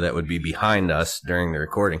bar that would be behind us during the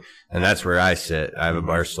recording, and that's where I sit. I have a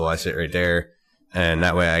bar stool. I sit right there. And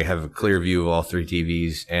that way I have a clear view of all three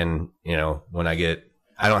TVs. And, when I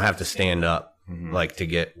don't have to stand up, like to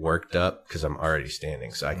get worked up, because I'm already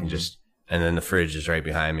standing. So I can and then the fridge is right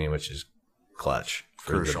behind me, which is clutch.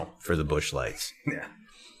 Crucial. For the bush lights. Yeah.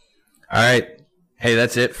 All right. Hey,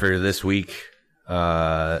 that's it for this week.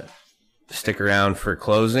 Stick around for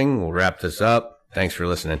closing. We'll wrap this up. Thanks for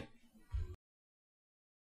listening.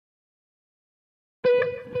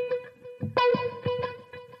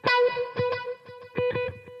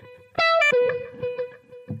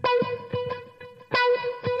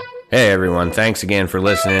 Hey everyone, thanks again for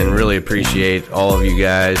listening. Really appreciate all of you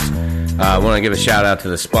guys. I want to give a shout out to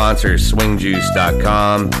the sponsors,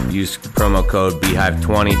 swingjuice.com. Use promo code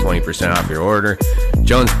Beehive20, 20% off your order.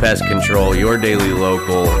 Jones Pest Control, Your Daily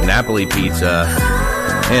Local, Napoli Pizza,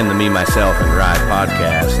 and the Me, Myself, and Rye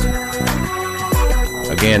podcast.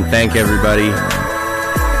 Again, thank everybody.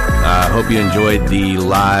 Hope you enjoyed the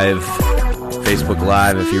live, Facebook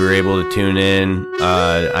Live if you were able to tune in.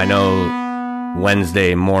 I know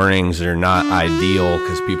Wednesday mornings are not ideal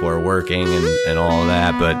because people are working and all of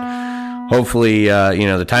that, but hopefully,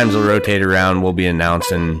 the times will rotate around. We'll be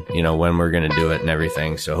announcing, when we're going to do it and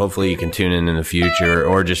everything. So hopefully you can tune in the future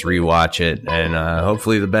or just rewatch it, and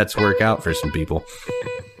hopefully the bets work out for some people.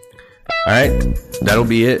 All right, that'll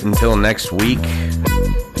be it until next week.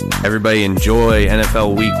 Everybody enjoy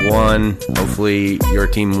NFL Week 1. Hopefully your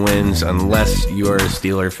team wins unless you are a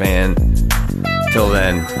Steeler fan. Till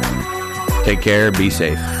then, take care, be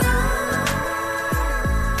safe.